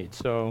actually need.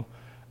 So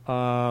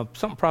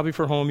something probably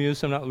for home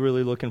use. I'm not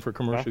really looking for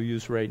commercial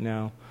use right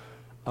now.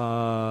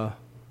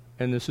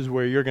 And this is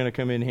where you're going to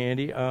come in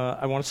handy.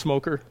 I want a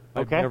smoker.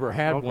 I've never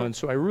had one,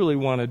 so I really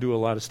want to do a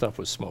lot of stuff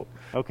with smoke.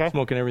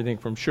 Smoking everything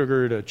from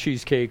sugar to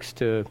cheesecakes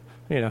to,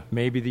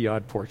 maybe the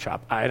odd pork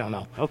chop. I don't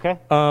know.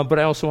 But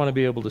I also want to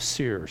be able to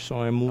sear.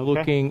 So I'm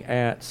looking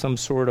at some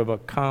sort of a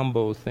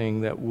combo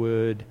thing that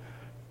would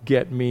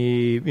get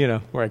me,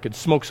 where I could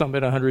smoke something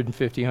at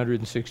 150,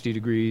 160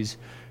 degrees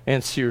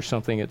and sear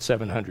something at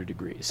 700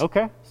 degrees.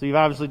 Okay. So you've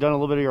obviously done a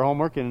little bit of your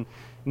homework and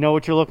know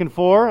what you're looking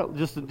for,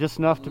 just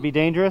enough to be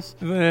dangerous.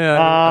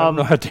 Yeah, I don't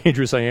know how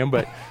dangerous I am,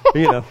 but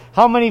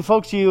How many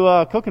folks are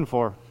you cooking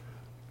for?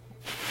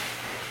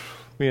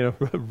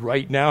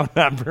 Right now,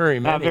 not very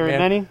many. Not very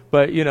many.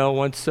 But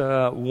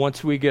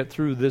once we get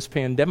through this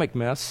pandemic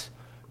mess,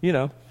 I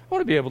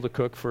want to be able to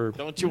cook for.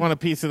 Don't you want a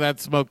piece of that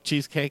smoked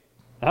cheesecake?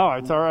 Oh,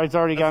 it's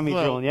already got me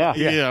drooling. Yeah.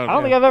 Yeah. I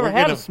don't think I've ever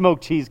had a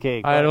smoked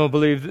cheesecake. I don't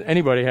believe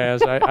anybody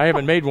has. I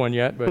haven't made one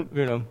yet, but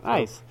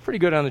nice. Pretty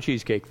good on the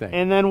cheesecake thing.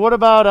 And then what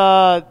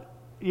about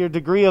your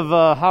degree of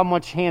how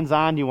much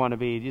hands-on you want to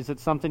be? Is it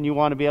something you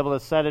want to be able to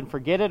set and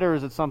forget it, or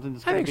is it something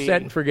that's I going think to be?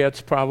 set and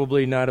forget's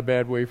probably not a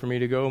bad way for me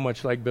to go.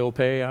 Much like bill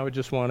pay, I would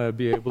just want to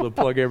be able to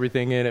plug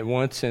everything in at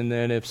once, and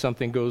then if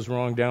something goes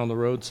wrong down the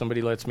road,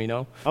 somebody lets me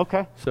know.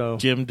 Okay. So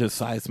Jim, does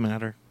size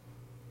matter?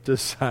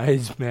 Does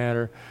size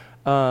matter?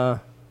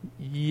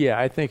 Yeah,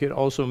 I think it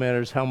also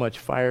matters how much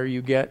fire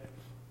you get,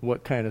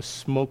 what kind of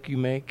smoke you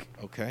make.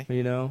 Okay.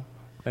 And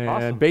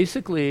Awesome.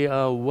 basically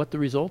what the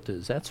result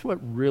is. That's what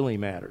really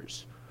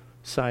matters,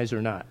 size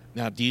or not.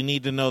 Now, do you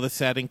need to know the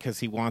setting because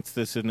he wants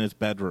this in his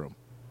bedroom?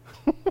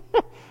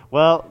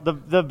 Well,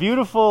 the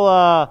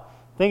beautiful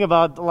thing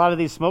about a lot of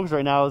these smokes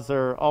right now is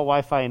they're all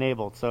Wi-Fi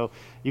enabled. So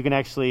you can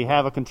actually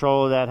have a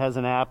controller that has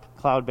an app,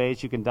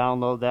 cloud-based. You can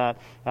download that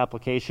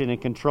application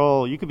and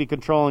control. You could be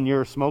controlling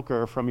your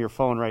smoker from your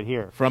phone right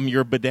here. From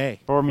your bidet.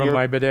 From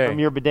my bidet. From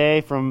your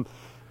bidet, from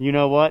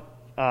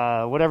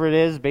whatever it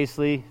is.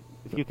 Basically,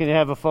 if you can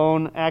have a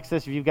phone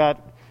access, if you've got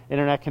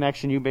internet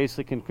connection, you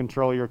basically can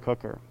control your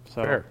cooker.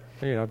 So Fair.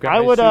 I've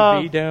got my sous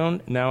vide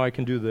down. Now I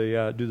can do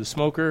the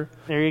smoker.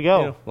 There you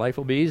go. Life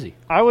will be easy.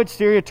 I would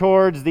steer you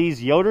towards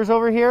these Yoders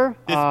over here.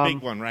 This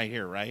big one right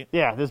here, right?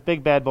 Yeah, this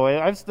big bad boy.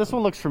 This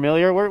one looks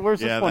familiar.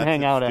 Where's this one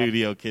hang out at?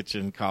 Studio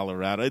Kitchen,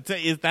 Colorado.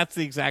 That's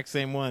the exact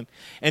same one.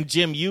 And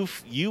Jim,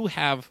 you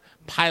have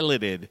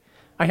piloted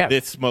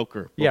this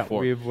smoker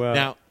before. Yeah, we've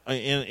now.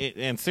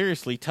 And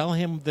seriously, tell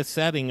him the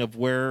setting of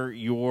where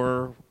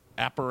your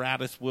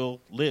apparatus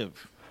will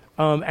live.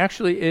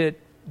 Actually,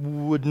 it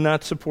would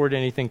not support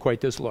anything quite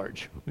this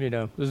large.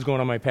 This is going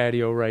on my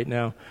patio right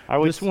now.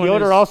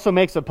 Yoder also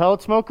makes a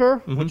pellet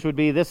smoker, which would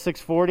be this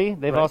 640.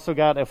 They've also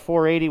got a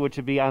 480, which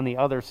would be on the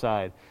other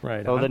side.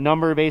 Right. So the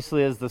number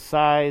basically is the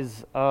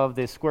size of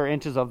the square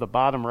inches of the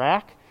bottom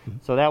rack.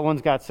 So that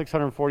one's got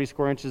 640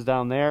 square inches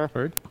down there,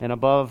 and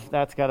above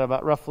that's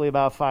got roughly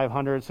about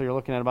 500. So you're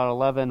looking at about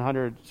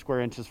 1,100 square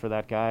inches for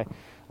that guy.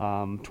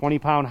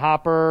 20-pound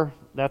hopper.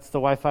 That's the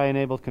Wi-Fi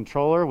enabled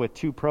controller with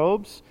 2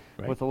 probes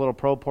with a little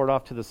probe port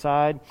off to the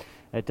side.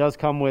 It does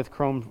come with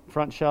chrome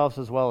front shelves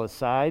as well as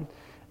side.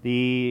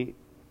 The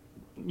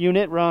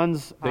unit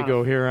runs. They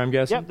go here, I'm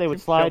guessing? Yep, they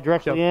would slide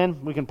directly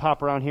in. We can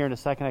pop around here in a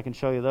second. I can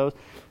show you those.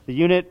 The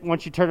unit,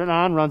 once you turn it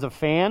on, runs a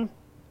fan.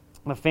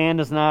 The fan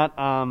does not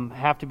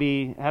have to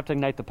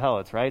ignite the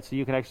pellets, right? So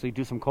you can actually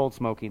do some cold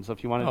smoking. So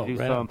if you wanted to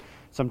do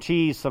some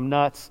cheese, some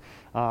nuts,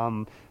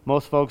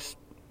 most folks,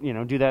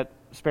 do that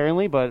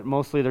sparingly, but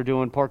mostly they're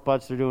doing pork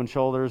butts, they're doing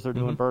shoulders, they're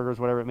doing burgers,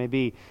 whatever it may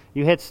be.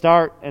 You hit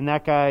start, and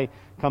that guy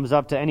comes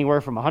up to anywhere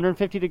from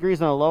 150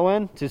 degrees on the low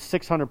end to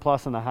 600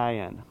 plus on the high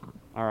end.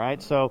 All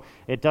right, so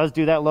it does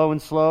do that low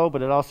and slow,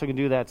 but it also can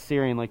do that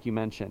searing like you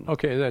mentioned.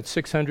 Okay, that's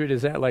 600.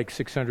 Is that like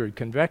 600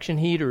 convection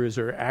heat, or is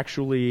there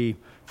actually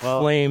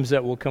flames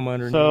that will come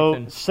underneath?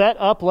 So set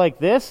up like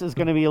this is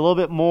going to be a little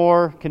bit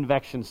more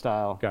convection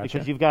style. Gotcha.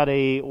 Because you've got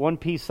a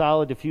one-piece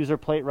solid diffuser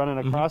plate running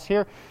across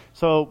here.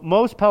 So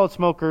most pellet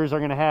smokers are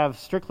going to have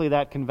strictly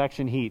that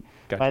convection heat.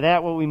 Gotcha. By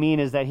that, what we mean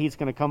is that heat's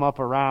going to come up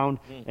around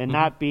and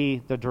not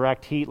be the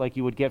direct heat like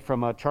you would get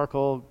from a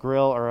charcoal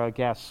grill or a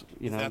gas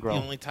Is that grill.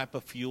 the only type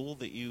of fuel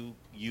that you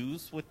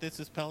use with this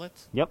is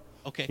pellets? Yep.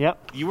 Okay.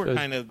 Yep. You were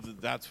So-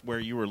 that's where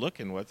you were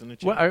looking, wasn't it,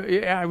 Jim? Well,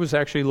 I was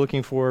actually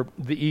looking for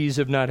the ease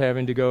of not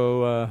having to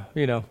go,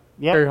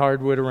 very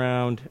hardwood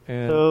around.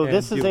 So and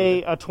this is deal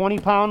with a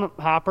 20-pound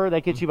hopper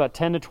that gets you about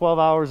 10 to 12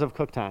 hours of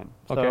cook time.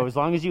 So Okay. as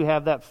long as you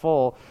have that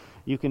full,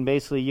 you can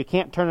you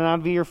can't turn it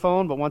on via your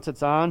phone, but once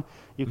it's on,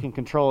 you can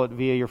control it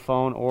via your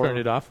phone or Turn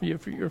it off via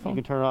your phone? You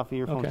can turn it off via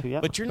your phone Okay. too.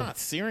 Yep. But you're not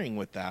searing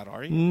with that,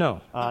 are you?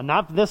 No.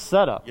 Not this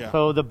setup. Yeah.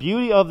 So the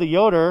beauty of the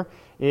Yoder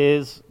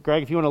is,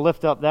 Greg, if you want to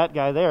lift up that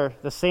guy there,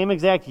 the same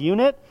exact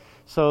unit.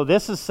 So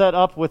this is set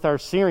up with our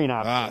searing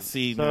option.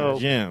 See, so now,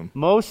 Jim.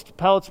 Most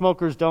pellet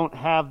smokers don't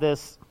have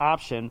this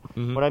option.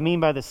 What I mean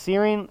by the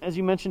searing, as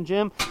you mentioned,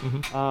 Jim,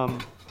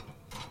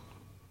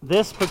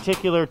 this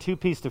particular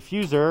two-piece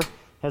diffuser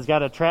has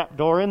got a trap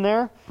door in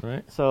there.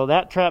 Right. So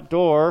that trap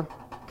door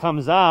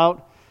comes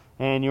out,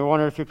 and you're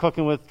wondering if you're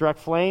cooking with direct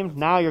flame.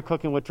 Now you're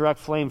cooking with direct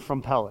flame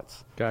from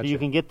pellets. Gotcha. So you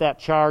can get that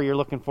char you're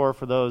looking for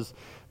those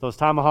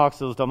tomahawks,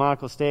 those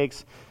Delmonico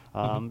steaks,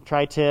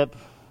 tri-tip,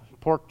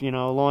 pork,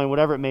 loin,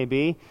 whatever it may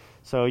be.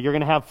 So you're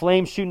going to have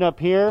flames shooting up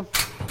here.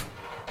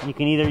 You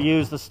can either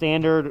use the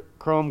standard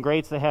chrome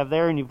grates they have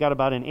there, and you've got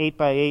about an 8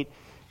 by 8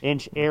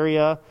 inch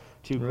area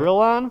to grill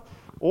on.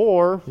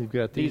 Or You've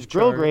got these these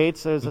grill charred-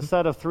 grates, there's a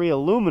set of 3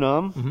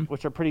 aluminum,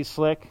 which are pretty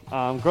slick.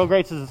 Grill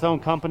Grates is its own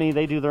company.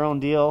 They do their own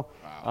deal.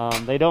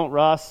 They don't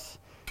rust.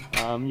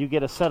 You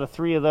get a set of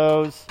 3 of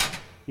those.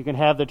 You can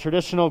have the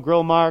traditional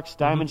grill marks,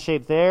 diamond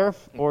shaped there,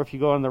 or if you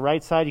go on the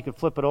right side, you can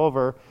flip it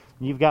over.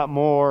 And you've got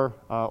more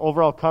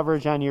overall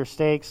coverage on your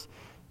steaks.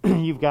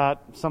 You've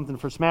got something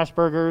for smash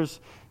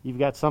burgers. You've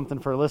got something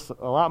for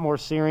a lot more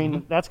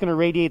searing. That's going to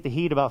radiate the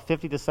heat about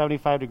 50 to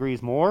 75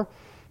 degrees more.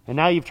 And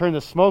now you've turned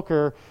the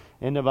smoker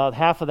in about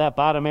half of that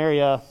bottom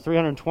area,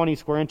 320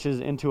 square inches,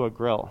 into a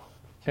grill.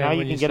 So now And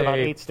you when can get about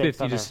say 8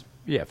 steaks on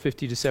there.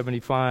 50 to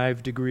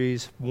 75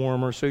 degrees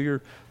warmer, so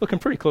you're looking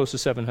pretty close to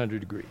 700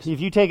 degrees.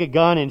 If you take a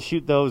gun and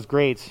shoot those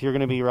grates, you're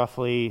going to be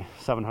roughly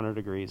 700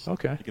 degrees.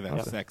 Okay. Look at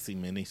that sexy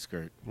mini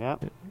skirt.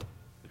 Yep.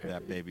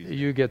 That baby.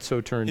 You get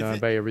so turned on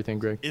by everything,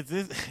 Greg. Is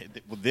this?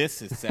 Well,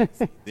 this is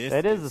sexy. This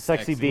That is a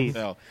sexy beast.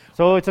 So,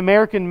 So it's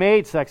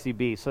American-made sexy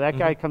beast. So that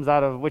guy comes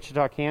out of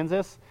Wichita,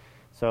 Kansas.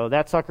 So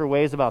that sucker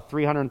weighs about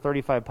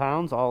 335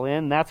 pounds all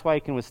in. That's why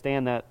it can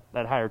withstand that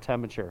higher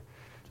temperature.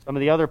 Some of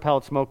the other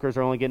pellet smokers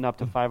are only getting up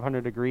to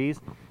 500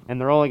 degrees,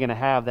 and they're only going to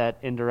have that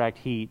indirect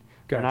heat.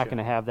 They're not Gotcha. going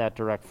to have that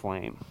direct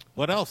flame.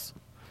 what else?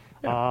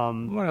 What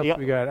else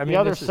we got? I the mean,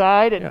 other this is-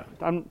 side, yeah.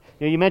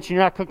 you mentioned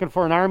you're not cooking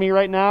for an army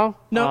right now.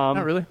 No,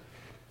 not really.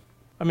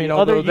 I mean, the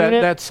other although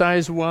unit- that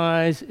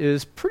size-wise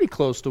is pretty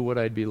close to what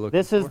I'd be looking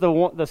This for. is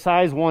the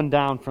size one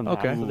down from that.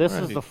 Okay. So this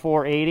Right. is the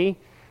 480,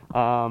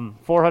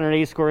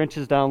 480 square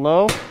inches down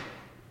low.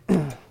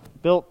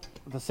 Built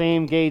the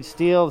same gauge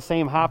steel, the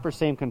same hopper,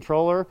 same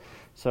controller.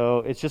 So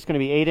it's just going to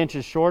be 8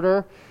 inches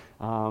shorter.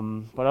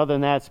 But other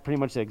than that, it's pretty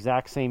much the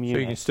exact same So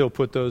unit. you can still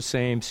put those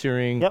same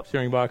searing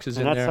boxes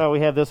and in that's there. how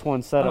we have this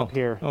one set Oh, up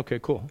here. Okay,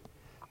 cool.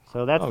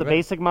 So that's the Okay.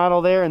 basic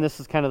model there, and this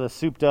is kind of the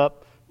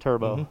souped-up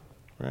turbo.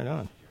 Right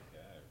on.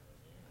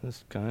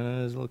 This kind of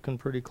is looking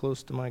pretty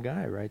close to my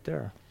guy right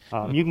there.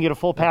 You can get a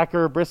full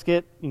packer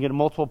brisket. You can get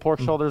multiple pork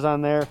shoulders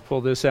on there.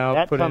 Pull this out,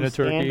 That put in a comes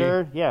turkey.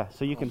 standard. Yeah,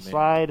 so you can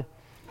slide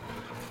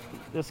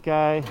this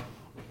guy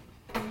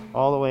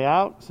all the way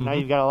out. So now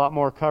you've got a lot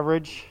more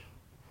coverage.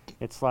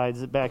 It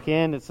slides it back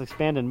in. It's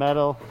expanded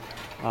metal.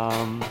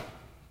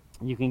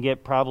 You can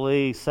get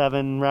probably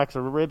 7 racks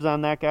of ribs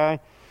on that guy.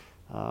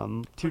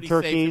 2 Pretty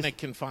turkeys. safe in a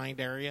confined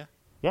area.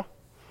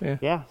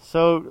 Yeah.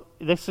 So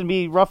this would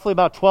be roughly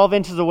about 12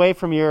 inches away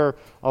from your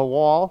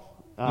wall.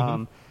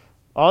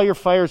 All your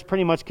fire is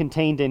pretty much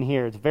contained in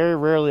here. It's very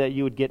rarely that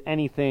you would get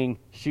anything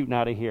shooting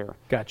out of here.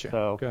 Gotcha.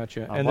 So,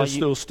 Gotcha. while And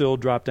this still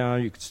drop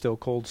down. You can still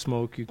cold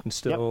smoke. You can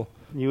still.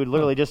 You would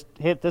literally just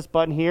hit this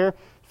button here.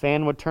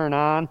 Fan would turn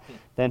on,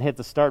 then hit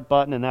the start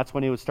button, and that's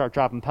when he would start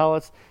dropping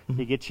pellets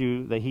to get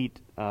you the heat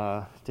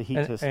to heat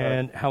And, this.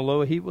 and how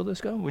low a heat will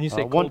this go? When you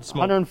say cold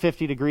smoke?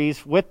 150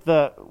 degrees with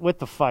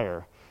the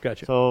fire.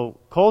 Gotcha. So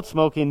cold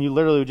smoking, you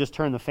literally would just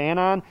turn the fan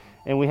on,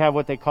 and we have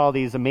what they call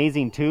these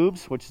amazing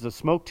tubes, which is a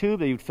smoke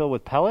tube that you'd fill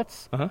with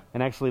pellets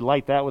and actually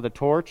light that with a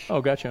torch.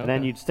 Oh, gotcha. And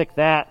then you'd stick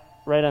that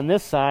right on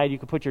this side. You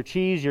could put your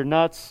cheese, your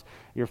nuts,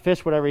 your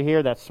fish, whatever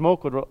here. That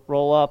smoke would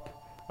roll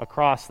up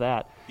across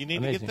that. You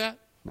need to get that?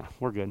 No,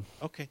 we're good.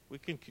 Okay, we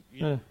can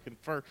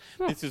confer.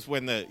 This is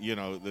when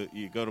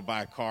you go to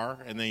buy a car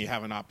and then you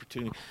have an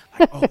opportunity.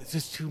 Like, oh, is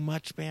this too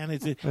much, man?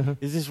 Is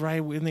this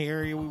right in the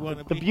area we want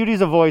to be? The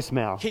beauty's of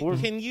voicemail.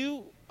 Can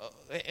you?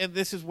 And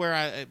this is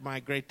where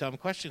my great dumb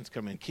questions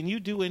come in. Can you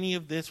do any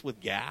of this with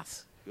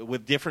gas,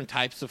 with different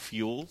types of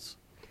fuels?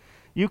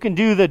 You can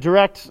do the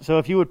direct, so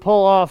if you would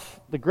pull off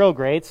the grill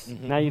grates,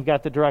 now you've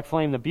got the direct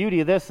flame. The beauty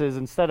of this is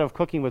instead of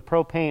cooking with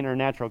propane or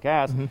natural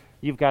gas,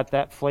 you've got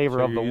that flavor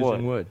of the wood.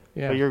 Using wood.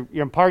 Yeah. So you're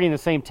imparting the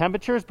same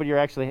temperatures, but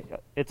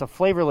it's a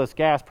flavorless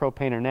gas,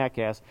 propane or nat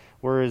gas,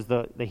 whereas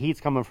the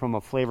heat's coming from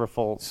a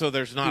flavorful So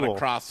there's not fuel. a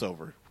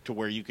crossover to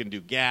where you can do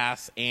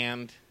gas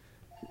and...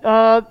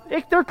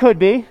 There could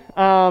be.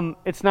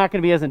 It's not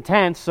going to be as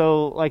intense.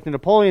 So, like the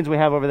Napoleons we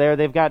have over there,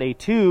 they've got a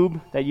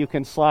tube that you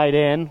can slide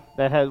in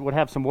that would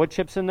have some wood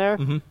chips in there,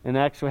 and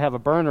actually have a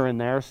burner in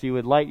there. So you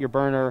would light your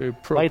burner, light the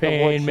wood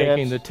Propane chips,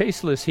 making the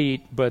tasteless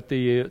heat, but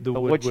the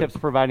wood chips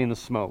providing the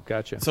smoke.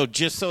 Gotcha. So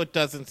just so it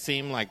doesn't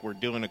seem like we're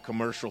doing a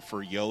commercial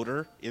for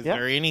Yoder, is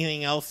there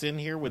anything else in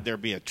here? Would there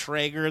be a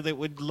Traeger that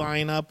would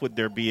line up? Would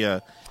there be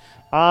a...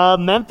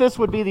 Memphis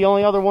would be the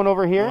only other one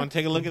over here. You want to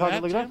take a look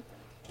at that, Jim?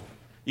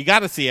 You got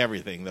to see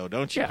everything, though,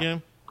 don't you,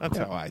 Jim? That's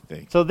how I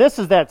think. So this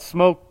is that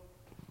smoke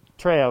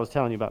tray I was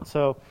telling you about.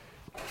 So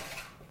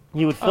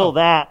you would fill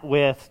that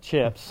with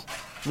chips.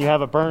 You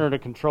have a burner to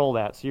control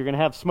that. So you're going to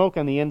have smoke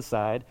on the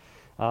inside.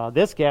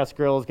 This gas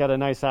grill has got a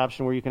nice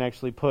option where you can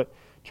actually put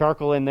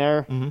charcoal in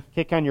there,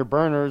 kick on your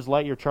burners,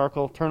 light your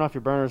charcoal, turn off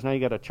your burners. Now you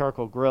got a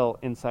charcoal grill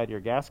inside your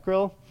gas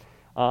grill.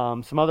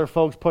 Some other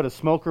folks put a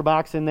smoker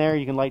box in there.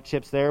 You can light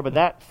chips there, but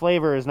that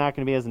flavor is not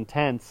going to be as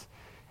intense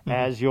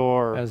as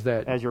your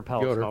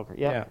pellet Yoder. smoker.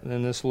 Yeah,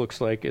 and this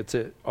looks like it's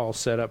all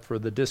set up for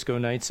the disco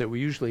nights that we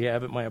usually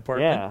have at my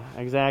apartment.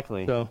 Yeah,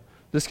 exactly. So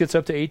this gets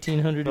up to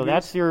 1,800 So degrees.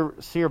 that's your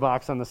sear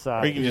box on the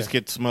side. Or you can just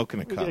get smoke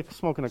in a cup.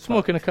 Smoke in a cup.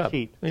 Smoke in a cup.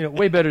 Heat.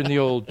 Way better than the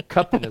old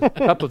cup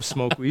of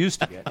smoke we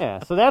used to get.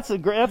 Yeah, so that's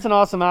an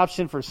awesome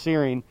option for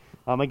searing.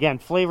 Again,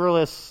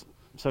 flavorless.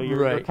 So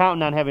you're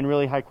counting on having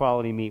really high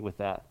quality meat with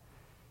that.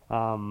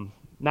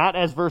 Not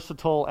as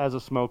versatile as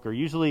a smoker.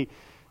 Usually,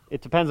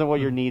 it depends on what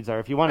your needs are.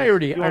 If you want, I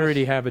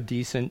already have a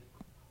decent.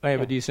 I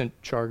have a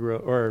decent char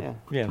grill or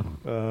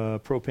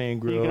propane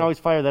grill. You can always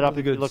fire that up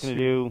if you're looking to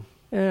do.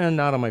 And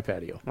not on my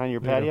patio. On your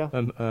patio?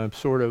 I'm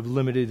sort of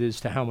limited as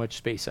to how much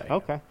space I have.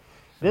 Okay.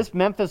 This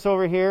Memphis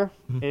over here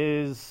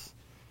is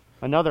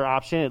another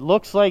option. It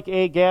looks like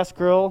a gas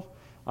grill,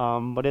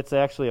 but it's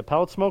actually a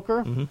pellet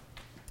smoker.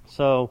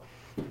 So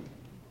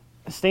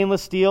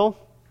stainless steel.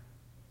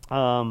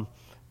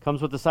 Comes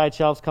with the side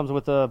shelves, comes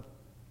with a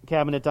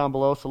cabinet down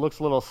below, so it looks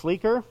a little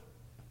sleeker.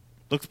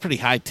 Looks pretty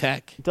high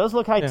tech. It does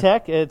look high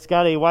tech. It's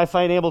got a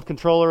Wi-Fi enabled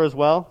controller as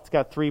well. It's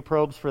got 3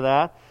 probes for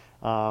that.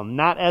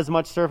 Not as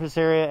much surface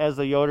area as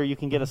the Yoder. You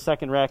can get a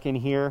second rack in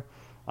here.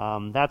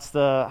 That's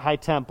the high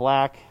temp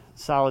black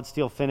solid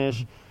steel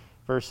finish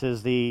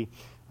versus the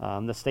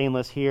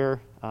stainless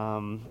here.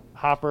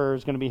 Hopper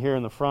is going to be here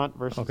in the front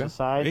versus the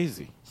side.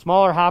 Crazy.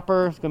 Smaller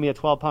hopper is going to be a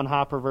 12-pound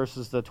hopper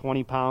versus the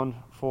 20-pound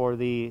for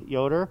the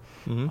Yoder.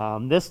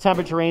 This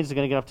temperature range is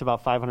going to get up to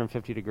about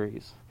 550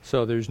 degrees.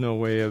 So there's no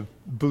way of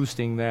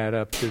boosting that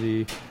up to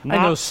the... I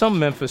know some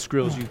Memphis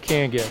grills you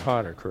can get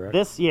hotter, correct?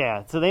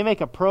 So they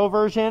make a Pro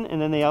version,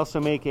 and then they also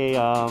make a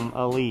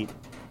Elite.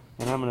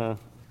 And I'm going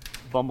to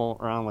bumble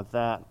around with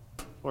that,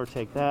 or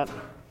take that.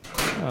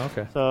 Oh,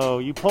 okay. So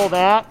you pull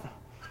that.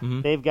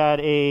 They've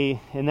got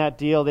in that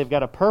deal, they've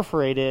got a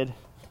perforated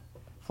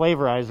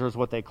flavorizer is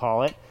what they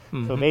call it.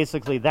 So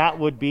basically that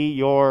would be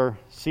your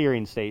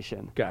searing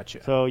station.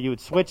 Gotcha. So you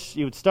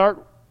would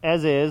start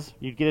as is,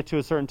 you'd get it to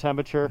a certain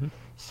temperature,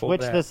 switch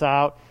this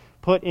out,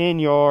 put in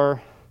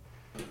your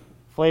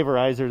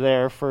flavorizer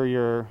there for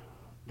your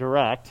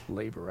direct.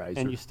 Flavorizer.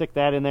 And you stick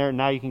that in there, and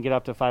now you can get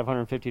up to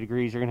 550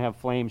 degrees. You're going to have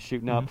flames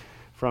shooting up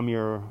from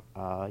your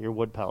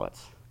wood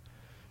pellets.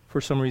 For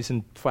some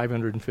reason,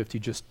 550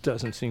 just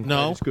doesn't seem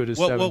quite as good as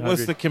 700. What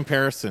was the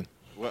comparison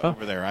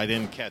over there? I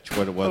didn't catch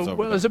what it was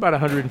over there. It's about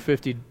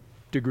 150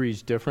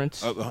 degrees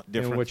difference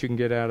in what you can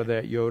get out of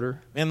that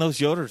Yoder. Man, those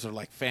Yoders are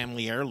like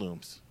family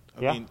heirlooms.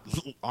 I mean,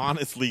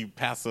 honestly,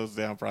 pass those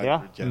down probably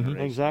for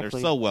generations. Exactly.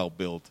 They're so well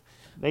built.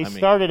 They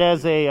started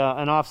as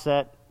an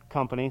offset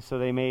company, so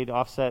they made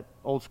offset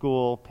old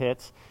school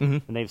pits,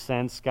 and they've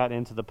since got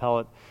into the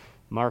pellet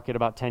market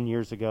about 10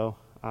 years ago.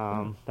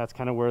 That's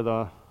kind of where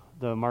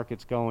the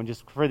market's going,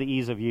 just for the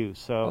ease of use.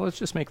 So let's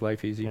just make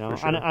life easy. For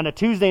sure. On a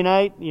Tuesday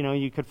night,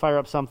 you could fire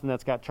up something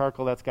that's got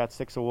charcoal, that's got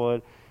sticks of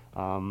wood.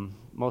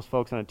 Most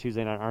folks on a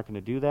Tuesday night aren't going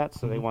to do that,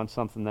 so they want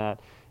something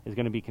that is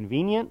going to be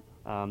convenient,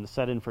 to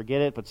set and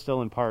forget it, but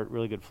still impart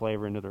really good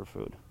flavor into their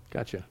food.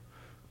 Gotcha.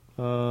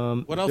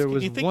 What else there can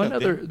was you think one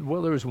of, other. Dave?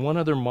 Well, there was one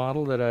other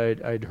model that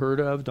I'd heard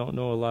of, don't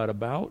know a lot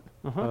about.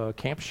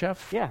 Camp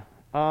Chef. Yeah.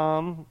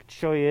 Could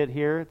show you it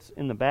here. It's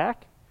in the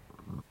back.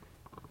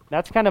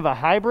 That's kind of a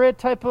hybrid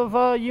type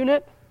of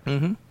unit.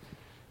 Mm-hmm.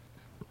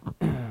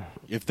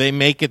 If they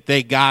make it,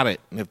 they got it.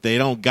 And if they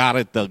don't got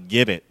it, they'll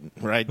get it.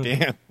 Right,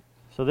 Dan?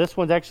 So this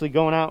one's actually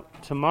going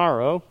out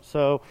tomorrow.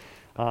 So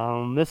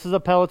this is a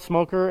pellet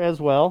smoker as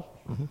well,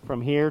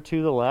 from here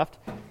to the left.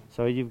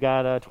 So you've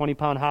got a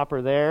 20-pound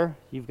hopper there.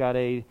 You've got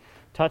a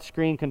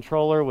touchscreen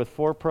controller with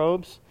 4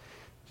 probes.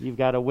 You've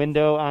got a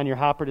window on your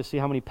hopper to see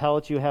how many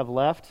pellets you have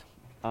left.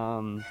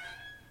 On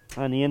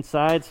the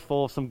inside's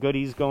full of some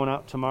goodies going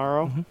out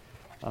tomorrow.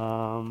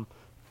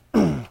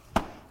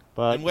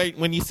 But and wait,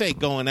 when you say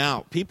going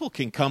out, people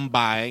can come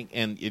by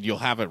and you'll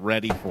have it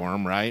ready for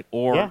them, right?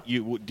 Or do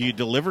you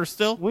deliver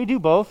still? We do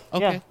both.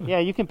 Okay. Yeah,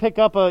 you can pick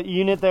up a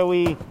unit that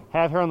we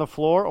have here on the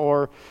floor,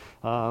 or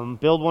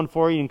build one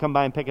for you. You can come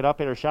by and pick it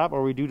up at our shop,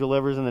 or we do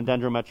delivers in the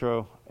Denver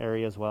metro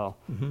area as well.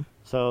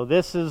 So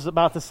this is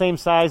about the same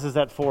size as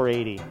that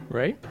 480.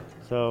 Right.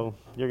 So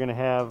you're going to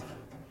have...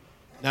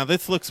 Now,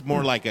 this looks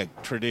more like a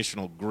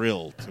traditional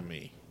grill to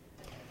me.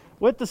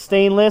 With the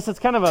stainless, it's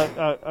kind of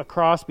a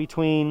cross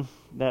between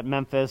that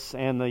Memphis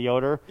and the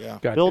Yoder. Yeah.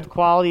 Gotcha. Build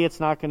quality, it's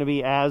not going to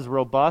be as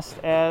robust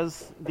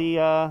as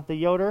the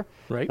Yoder.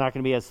 Right. It's not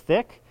going to be as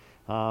thick.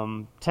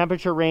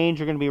 Temperature range,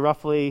 you're going to be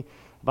roughly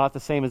about the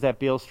same as that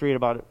Beale Street,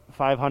 about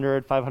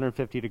 500,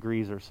 550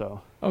 degrees or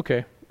so.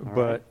 Okay,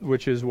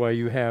 which is why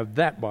you have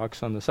that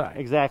box on the side.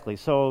 Exactly.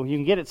 So you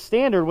can get it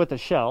standard with the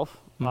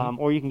shelf,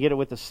 or you can get it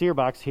with the sear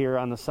box here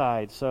on the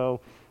side. So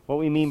what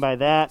we mean by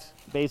that,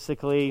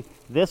 basically,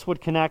 this would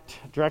connect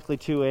directly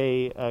to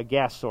a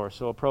gas source,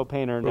 so a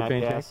propane or nat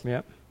gas.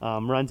 Yep.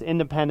 Runs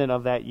independent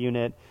of that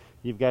unit.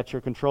 You've got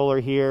your controller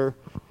here.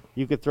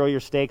 You could throw your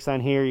steaks on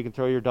here. You can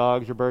throw your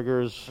dogs, your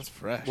burgers, That's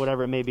fresh.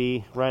 whatever it may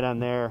be, right on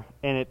there.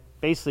 And it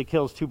basically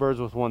kills 2 birds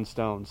with 1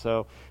 stone.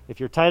 So if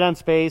you're tight on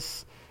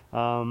space,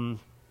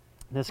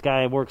 this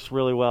guy works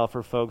really well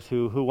for folks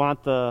who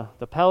want the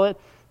pellet,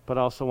 but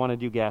also want to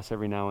do gas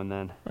every now and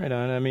then. Right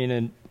on. I mean,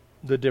 and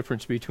the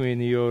difference between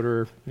the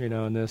Yoder,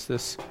 and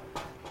this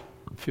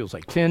feels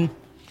like tin.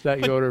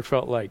 That Yoder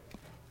felt like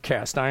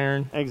cast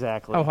iron.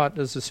 Exactly. How hot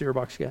does the sear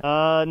box get?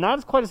 Not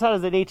as quite as hot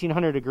as at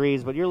 1,800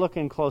 degrees, but you're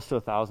looking close to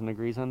 1,000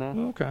 degrees on that.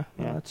 Okay.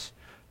 Yeah. Well,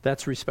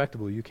 that's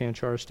respectable. You can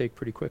char a steak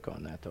pretty quick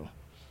on that, though.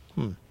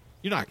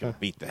 You're not going to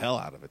beat the hell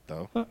out of it,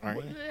 though, are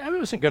you? I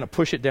wasn't going to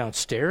push it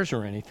downstairs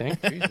or anything.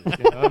 Jesus,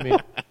 I mean,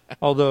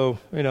 although,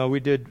 we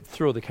did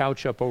throw the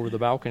couch up over the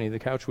balcony. The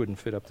couch wouldn't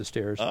fit up the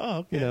stairs.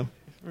 Oh, okay.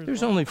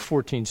 There's only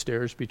 14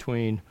 stairs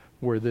between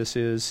where this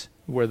is,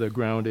 where the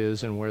ground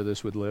is, and where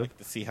this would live.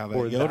 To see how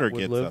that Yoder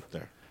gets up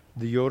there.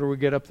 The Yoder would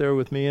get up there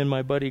with me and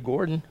my buddy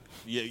Gordon.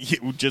 Yeah,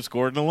 just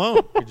Gordon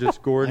alone.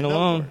 Just Gordon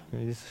alone.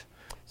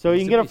 So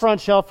you can get a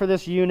front shelf for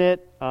this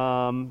unit.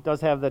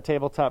 Does have the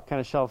tabletop kind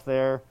of shelf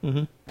there.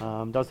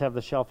 Does have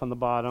the shelf on the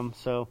bottom.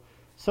 So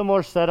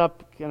similar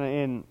setup kind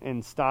of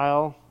in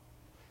style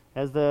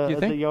as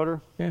the Yoder.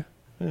 Yeah.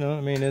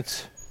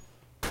 It's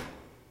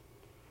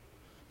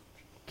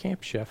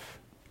Camp Chef.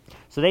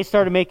 So they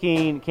started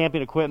making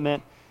camping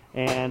equipment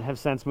and have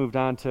since moved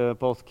on to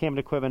both camping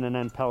equipment and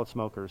then pellet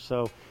smokers.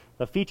 So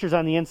the features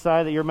on the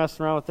inside that you're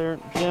messing around with there,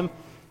 Jim.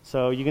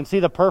 So you can see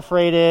the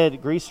perforated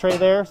grease tray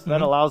there. So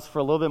that allows for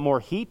a little bit more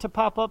heat to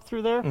pop up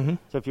through there.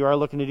 So if you are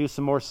looking to do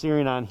some more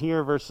searing on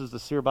here versus the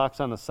sear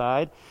box on the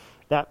side,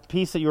 that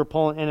piece that you were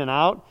pulling in and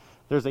out,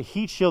 there's a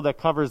heat shield that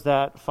covers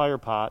that fire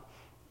pot.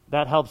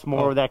 That helps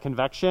more with that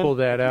convection. Pull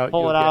that out.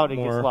 Pull it out, it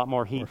gets a lot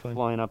more heat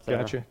flowing up there.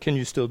 Gotcha. Can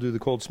you still do the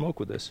cold smoke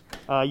with this?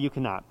 You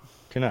cannot.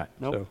 Cannot.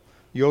 Nope. So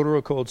Yoder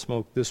or cold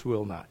smoke, this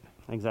will not.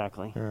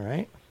 Exactly. All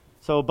right.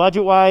 So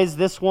budget-wise,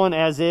 this one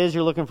as is,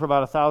 you're looking for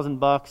about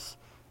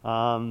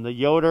 $1,000. The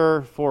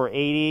Yoder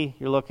 480,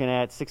 you're looking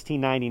at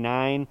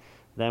 $1,699.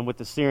 Then with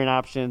the searing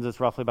options,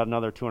 it's roughly about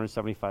another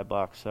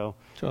 $275. So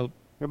you're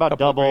about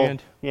double. $2,000.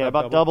 Yeah,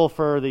 about double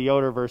for the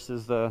Yoder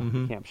versus the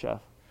Camp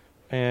Chef.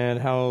 And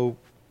how?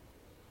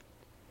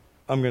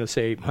 I'm going to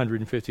say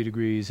 150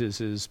 degrees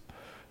is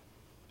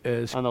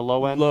as on the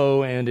low end.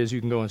 Low end as you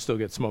can go and still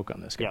get smoke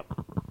on this guy. Yep.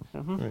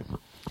 Right.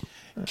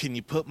 Can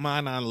you put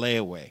mine on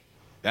layaway?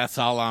 That's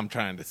all I'm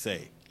trying to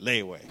say.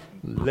 Layaway.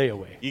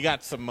 You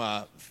got some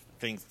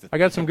things to I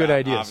got some good about,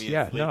 ideas. obviously.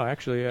 Yeah, no,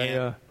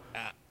 actually,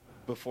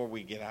 before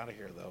we get out of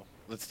here, though,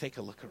 let's take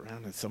a look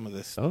around at some of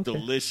this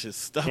delicious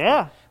stuff.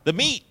 Yeah. The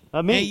meat.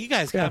 Hey, you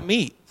guys got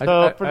meat.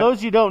 So for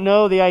those you don't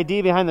know, the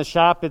idea behind the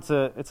shop, it's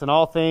an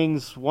all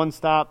things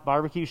one-stop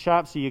barbecue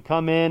shop. So you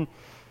come in,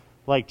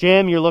 like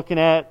Jim, you're looking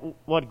at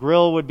what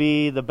grill would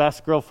be the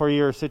best grill for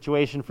your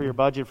situation, for your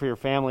budget, for your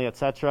family,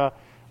 etc.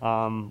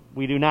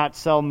 We do not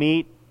sell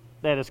meat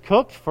that is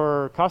cooked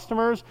for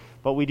customers,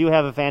 but we do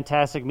have a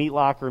fantastic meat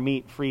locker,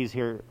 meat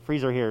freezer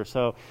here.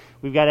 So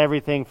we've got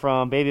everything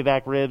from baby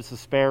back ribs to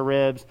spare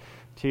ribs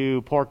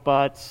to pork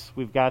butts.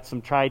 We've got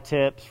some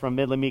tri-tips from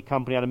Midland Meat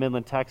Company out of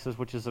Midland, Texas,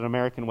 which is an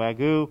American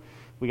Wagyu.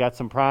 We got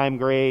some prime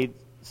grade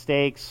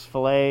steaks,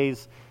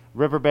 fillets.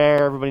 River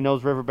Bear, everybody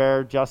knows River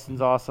Bear. Justin's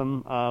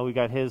awesome. We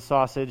got his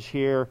sausage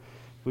here.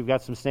 We've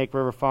got some Snake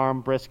River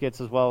Farm briskets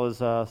as well as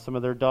some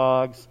of their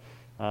dogs.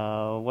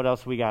 What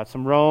else we got?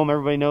 Some Rome.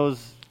 Everybody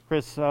knows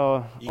Chris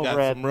over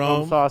at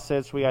Rome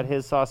Sausage. We got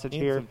his sausage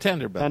here. Some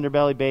tender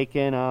belly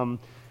bacon.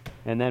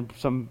 And then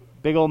some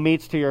big old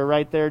meats to your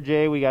right there,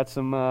 Jay. We got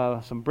some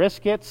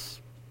briskets.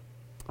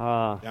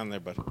 Down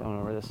there, buddy. Down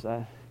over this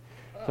side.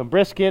 Some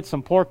briskets,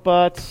 some pork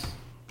butts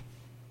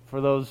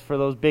for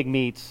those big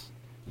meats.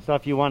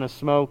 Stuff you want to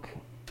smoke,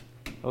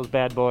 those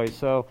bad boys.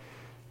 So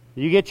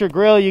you get your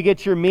grill, you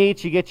get your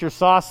meats, you get your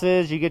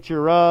sauces, you get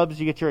your rubs,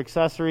 you get your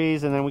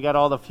accessories, and then we got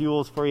all the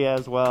fuels for you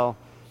as well.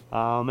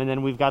 And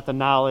then we've got the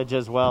knowledge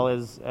as well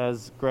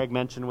as Greg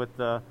mentioned with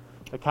the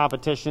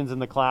competitions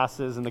and the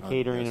classes and the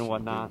catering and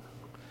whatnot.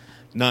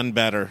 None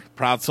better.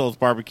 Proud Souls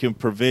Barbecue and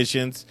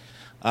Provisions.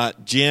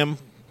 Jim,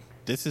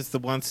 this is the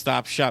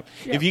one-stop shop.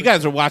 Yeah, if you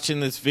guys are watching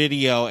this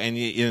video and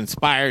it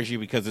inspires you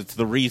because it's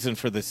the reason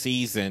for the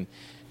season,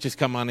 just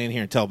come on in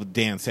here and tell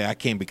Dan, say, I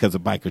came because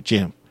of Biker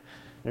Jim.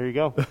 There you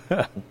go.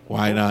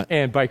 Why not?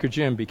 And Biker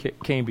Jim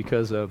came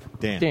because of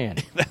Dan.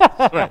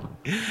 That's right.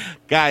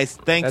 Guys,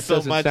 thanks so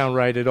much. That doesn't sound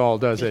right at all,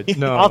 does it?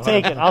 No. I'll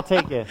take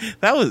it.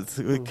 That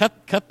was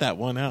cut that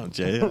one out,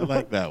 Jay. I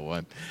like that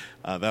one.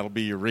 That'll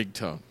be your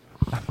ringtone.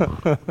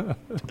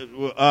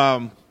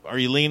 Are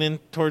you leaning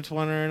towards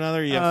one or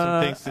another? You have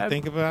some things to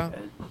think about?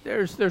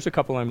 There's a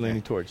couple I'm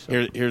leaning towards.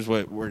 So. Here's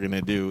what we're going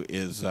to do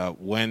is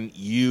when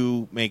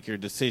you make your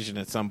decision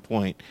at some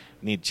point,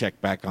 you need to check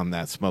back on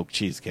that smoked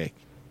cheesecake.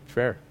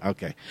 Fair.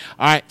 Okay.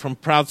 All right. From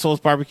Proud Souls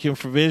Barbecue and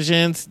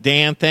Provisions,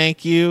 Dan,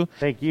 thank you.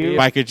 Thank you.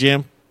 Biker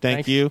Jim,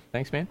 thank you.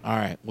 Thanks, man. All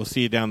right. We'll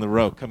see you down the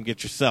road. Come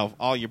get yourself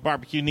all your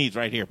barbecue needs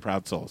right here,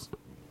 Proud Souls.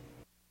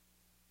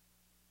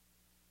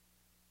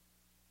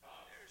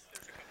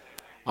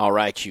 All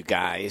right, you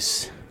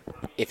guys.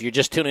 If you're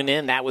just tuning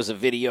in, that was a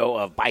video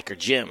of Biker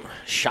Jim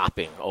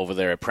shopping over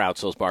there at Proud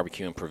Souls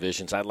Barbecue and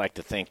Provisions. I'd like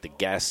to thank the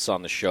guests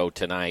on the show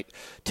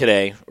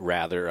today,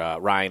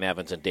 Ryan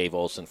Evans and Dave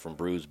Olson from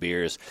Bruz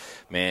Beers.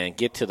 Man,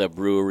 get to the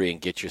brewery and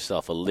get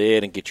yourself a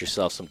lid and get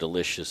yourself some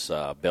delicious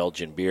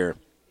Belgian beer.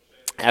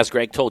 As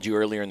Greg told you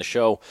earlier in the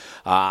show,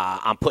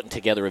 I'm putting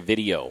together a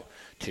video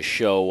to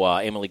show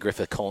Emily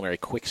Griffith Culinary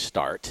Quick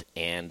Start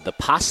and the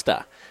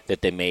pasta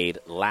that they made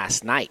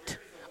last night.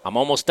 I'm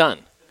almost done.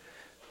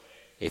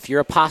 If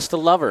you're a pasta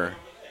lover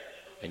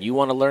and you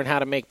want to learn how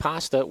to make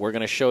pasta, we're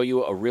going to show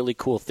you a really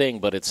cool thing,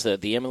 but it's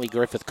the Emily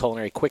Griffith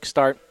Culinary Quick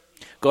Start.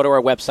 Go to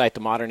our website,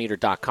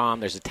 themoderneater.com.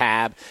 There's a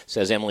tab that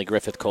says Emily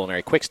Griffith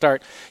Culinary Quick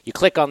Start. You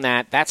click on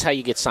that. That's how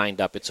you get signed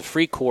up. It's a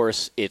free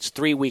course. It's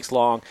 3 weeks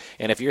long.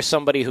 And if you're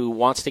somebody who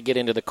wants to get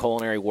into the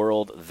culinary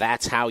world,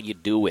 that's how you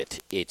do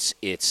it. It's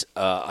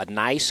a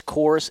nice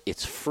course.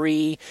 It's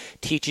free.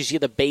 Teaches you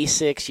the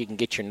basics. You can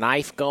get your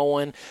knife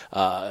going.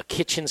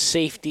 Kitchen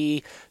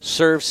safety,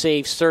 serve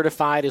safe,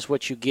 certified is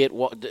what you get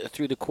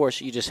through the course.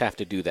 You just have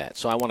to do that.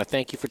 So I want to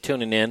thank you for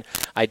tuning in.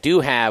 I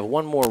do have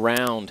one more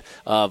round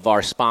of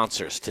our sponsors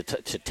to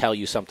tell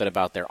you something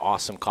about their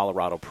awesome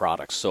Colorado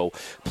products. So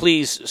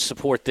please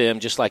support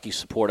them just like you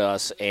support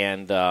us.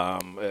 And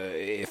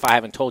if I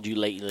haven't told you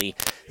lately,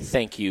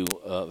 thank you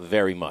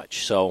very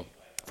much. So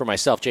for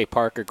myself, Jay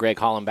Parker, Greg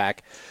Hollenbach,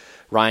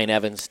 Ryan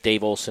Evans,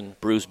 Dave Olson,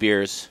 Bruz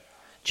Beers,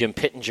 Jim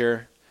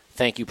Pittenger,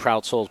 thank you,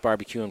 Proud Souls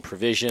Barbecue and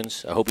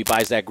Provisions. I hope he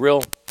buys that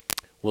grill.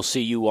 We'll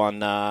see you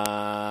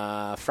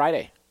on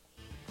Friday.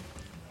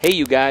 Hey,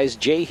 you guys,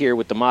 Jay here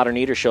with the Modern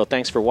Eater Show.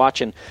 Thanks for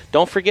watching.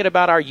 Don't forget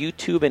about our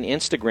YouTube and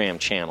Instagram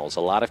channels. A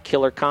lot of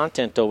killer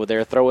content over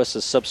there. Throw us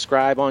a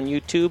subscribe on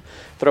YouTube.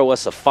 Throw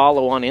us a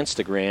follow on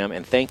Instagram.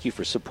 And thank you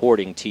for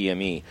supporting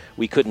TME.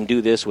 We couldn't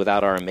do this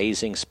without our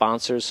amazing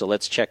sponsors, so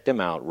let's check them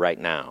out right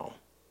now.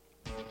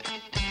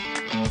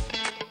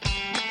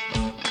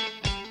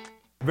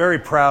 Very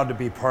proud to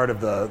be part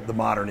of the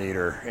Modern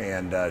Eater,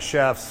 and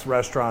chefs,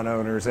 restaurant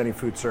owners, any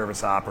food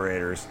service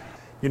operators.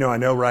 You know, I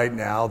know right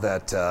now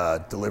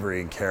that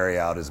delivery and carry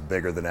out is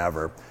bigger than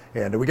ever,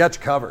 and we got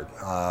you covered.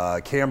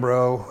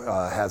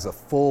 Cambro has a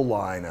full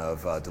line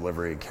of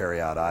delivery and carry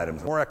out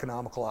items. More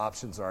economical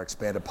options are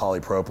expanded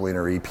polypropylene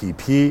or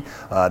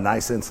EPP,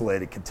 nice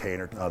insulated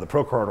container. The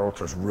ProCard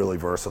Ultra is really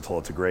versatile.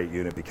 It's a great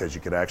unit because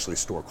you could actually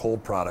store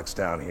cold products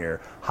down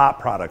here,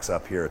 hot products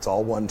up here. It's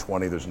all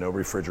 120. There's no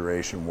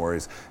refrigeration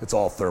worries. It's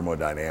all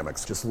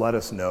thermodynamics. Just let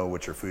us know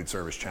what your food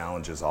service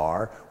challenges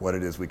are, what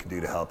it is we can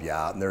do to help you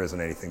out, and there isn't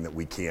anything that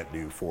we can't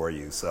do for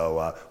you.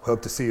 So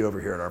hope to see you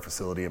over here at our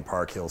facility in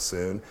Park Hill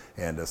soon,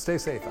 and stay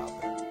safe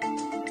out there.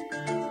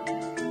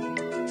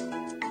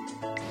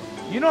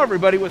 You know,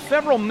 everybody, with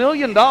several $1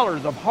 million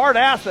of hard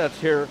assets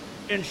here,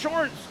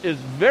 insurance is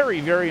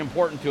very, very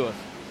important to us.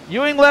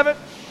 Ewing Levitt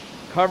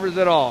covers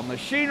it all.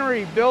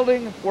 Machinery,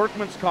 building,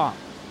 workman's comp.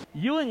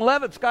 Ewing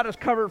Levitt's got us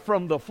covered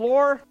from the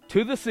floor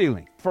to the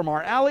ceiling, from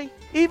our alley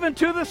even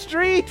to the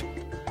street.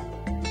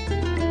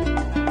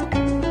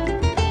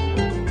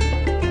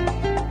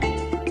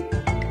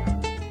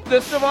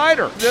 This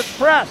divider, this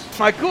press,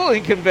 my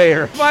cooling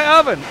conveyor, my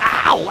oven.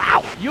 Ow,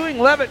 ow. Ewing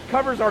Levitt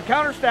covers our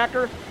counter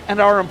stacker and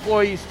our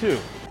employees too.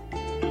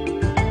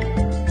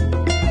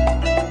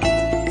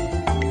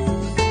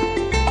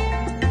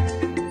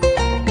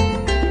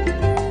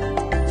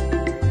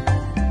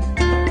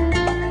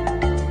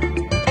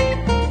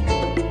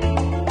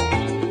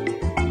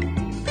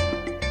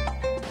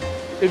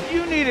 If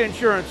you need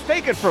insurance,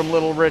 take it from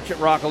Little Rich at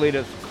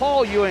Rockalitas.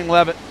 Call Ewing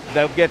Levitt.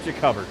 They'll get you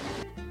covered.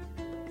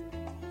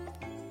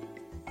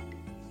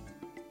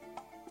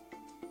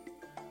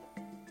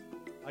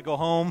 I go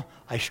home,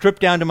 I strip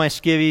down to my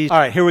skivvies. All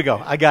right, here we go.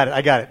 I got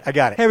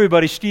it. Hey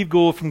everybody, Steve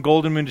Gould from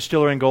Golden Moon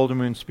Distillery and Golden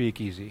Moon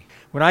Speakeasy.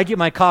 When I get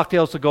my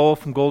cocktails to go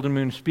from Golden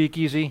Moon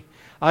Speakeasy,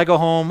 I go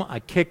home,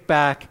 I kick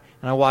back,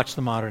 and I watch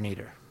The Modern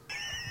Eater.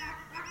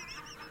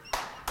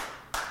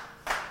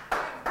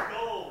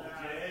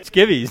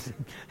 Skivvies.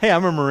 Hey,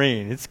 I'm a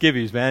Marine. It's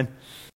skivvies, man.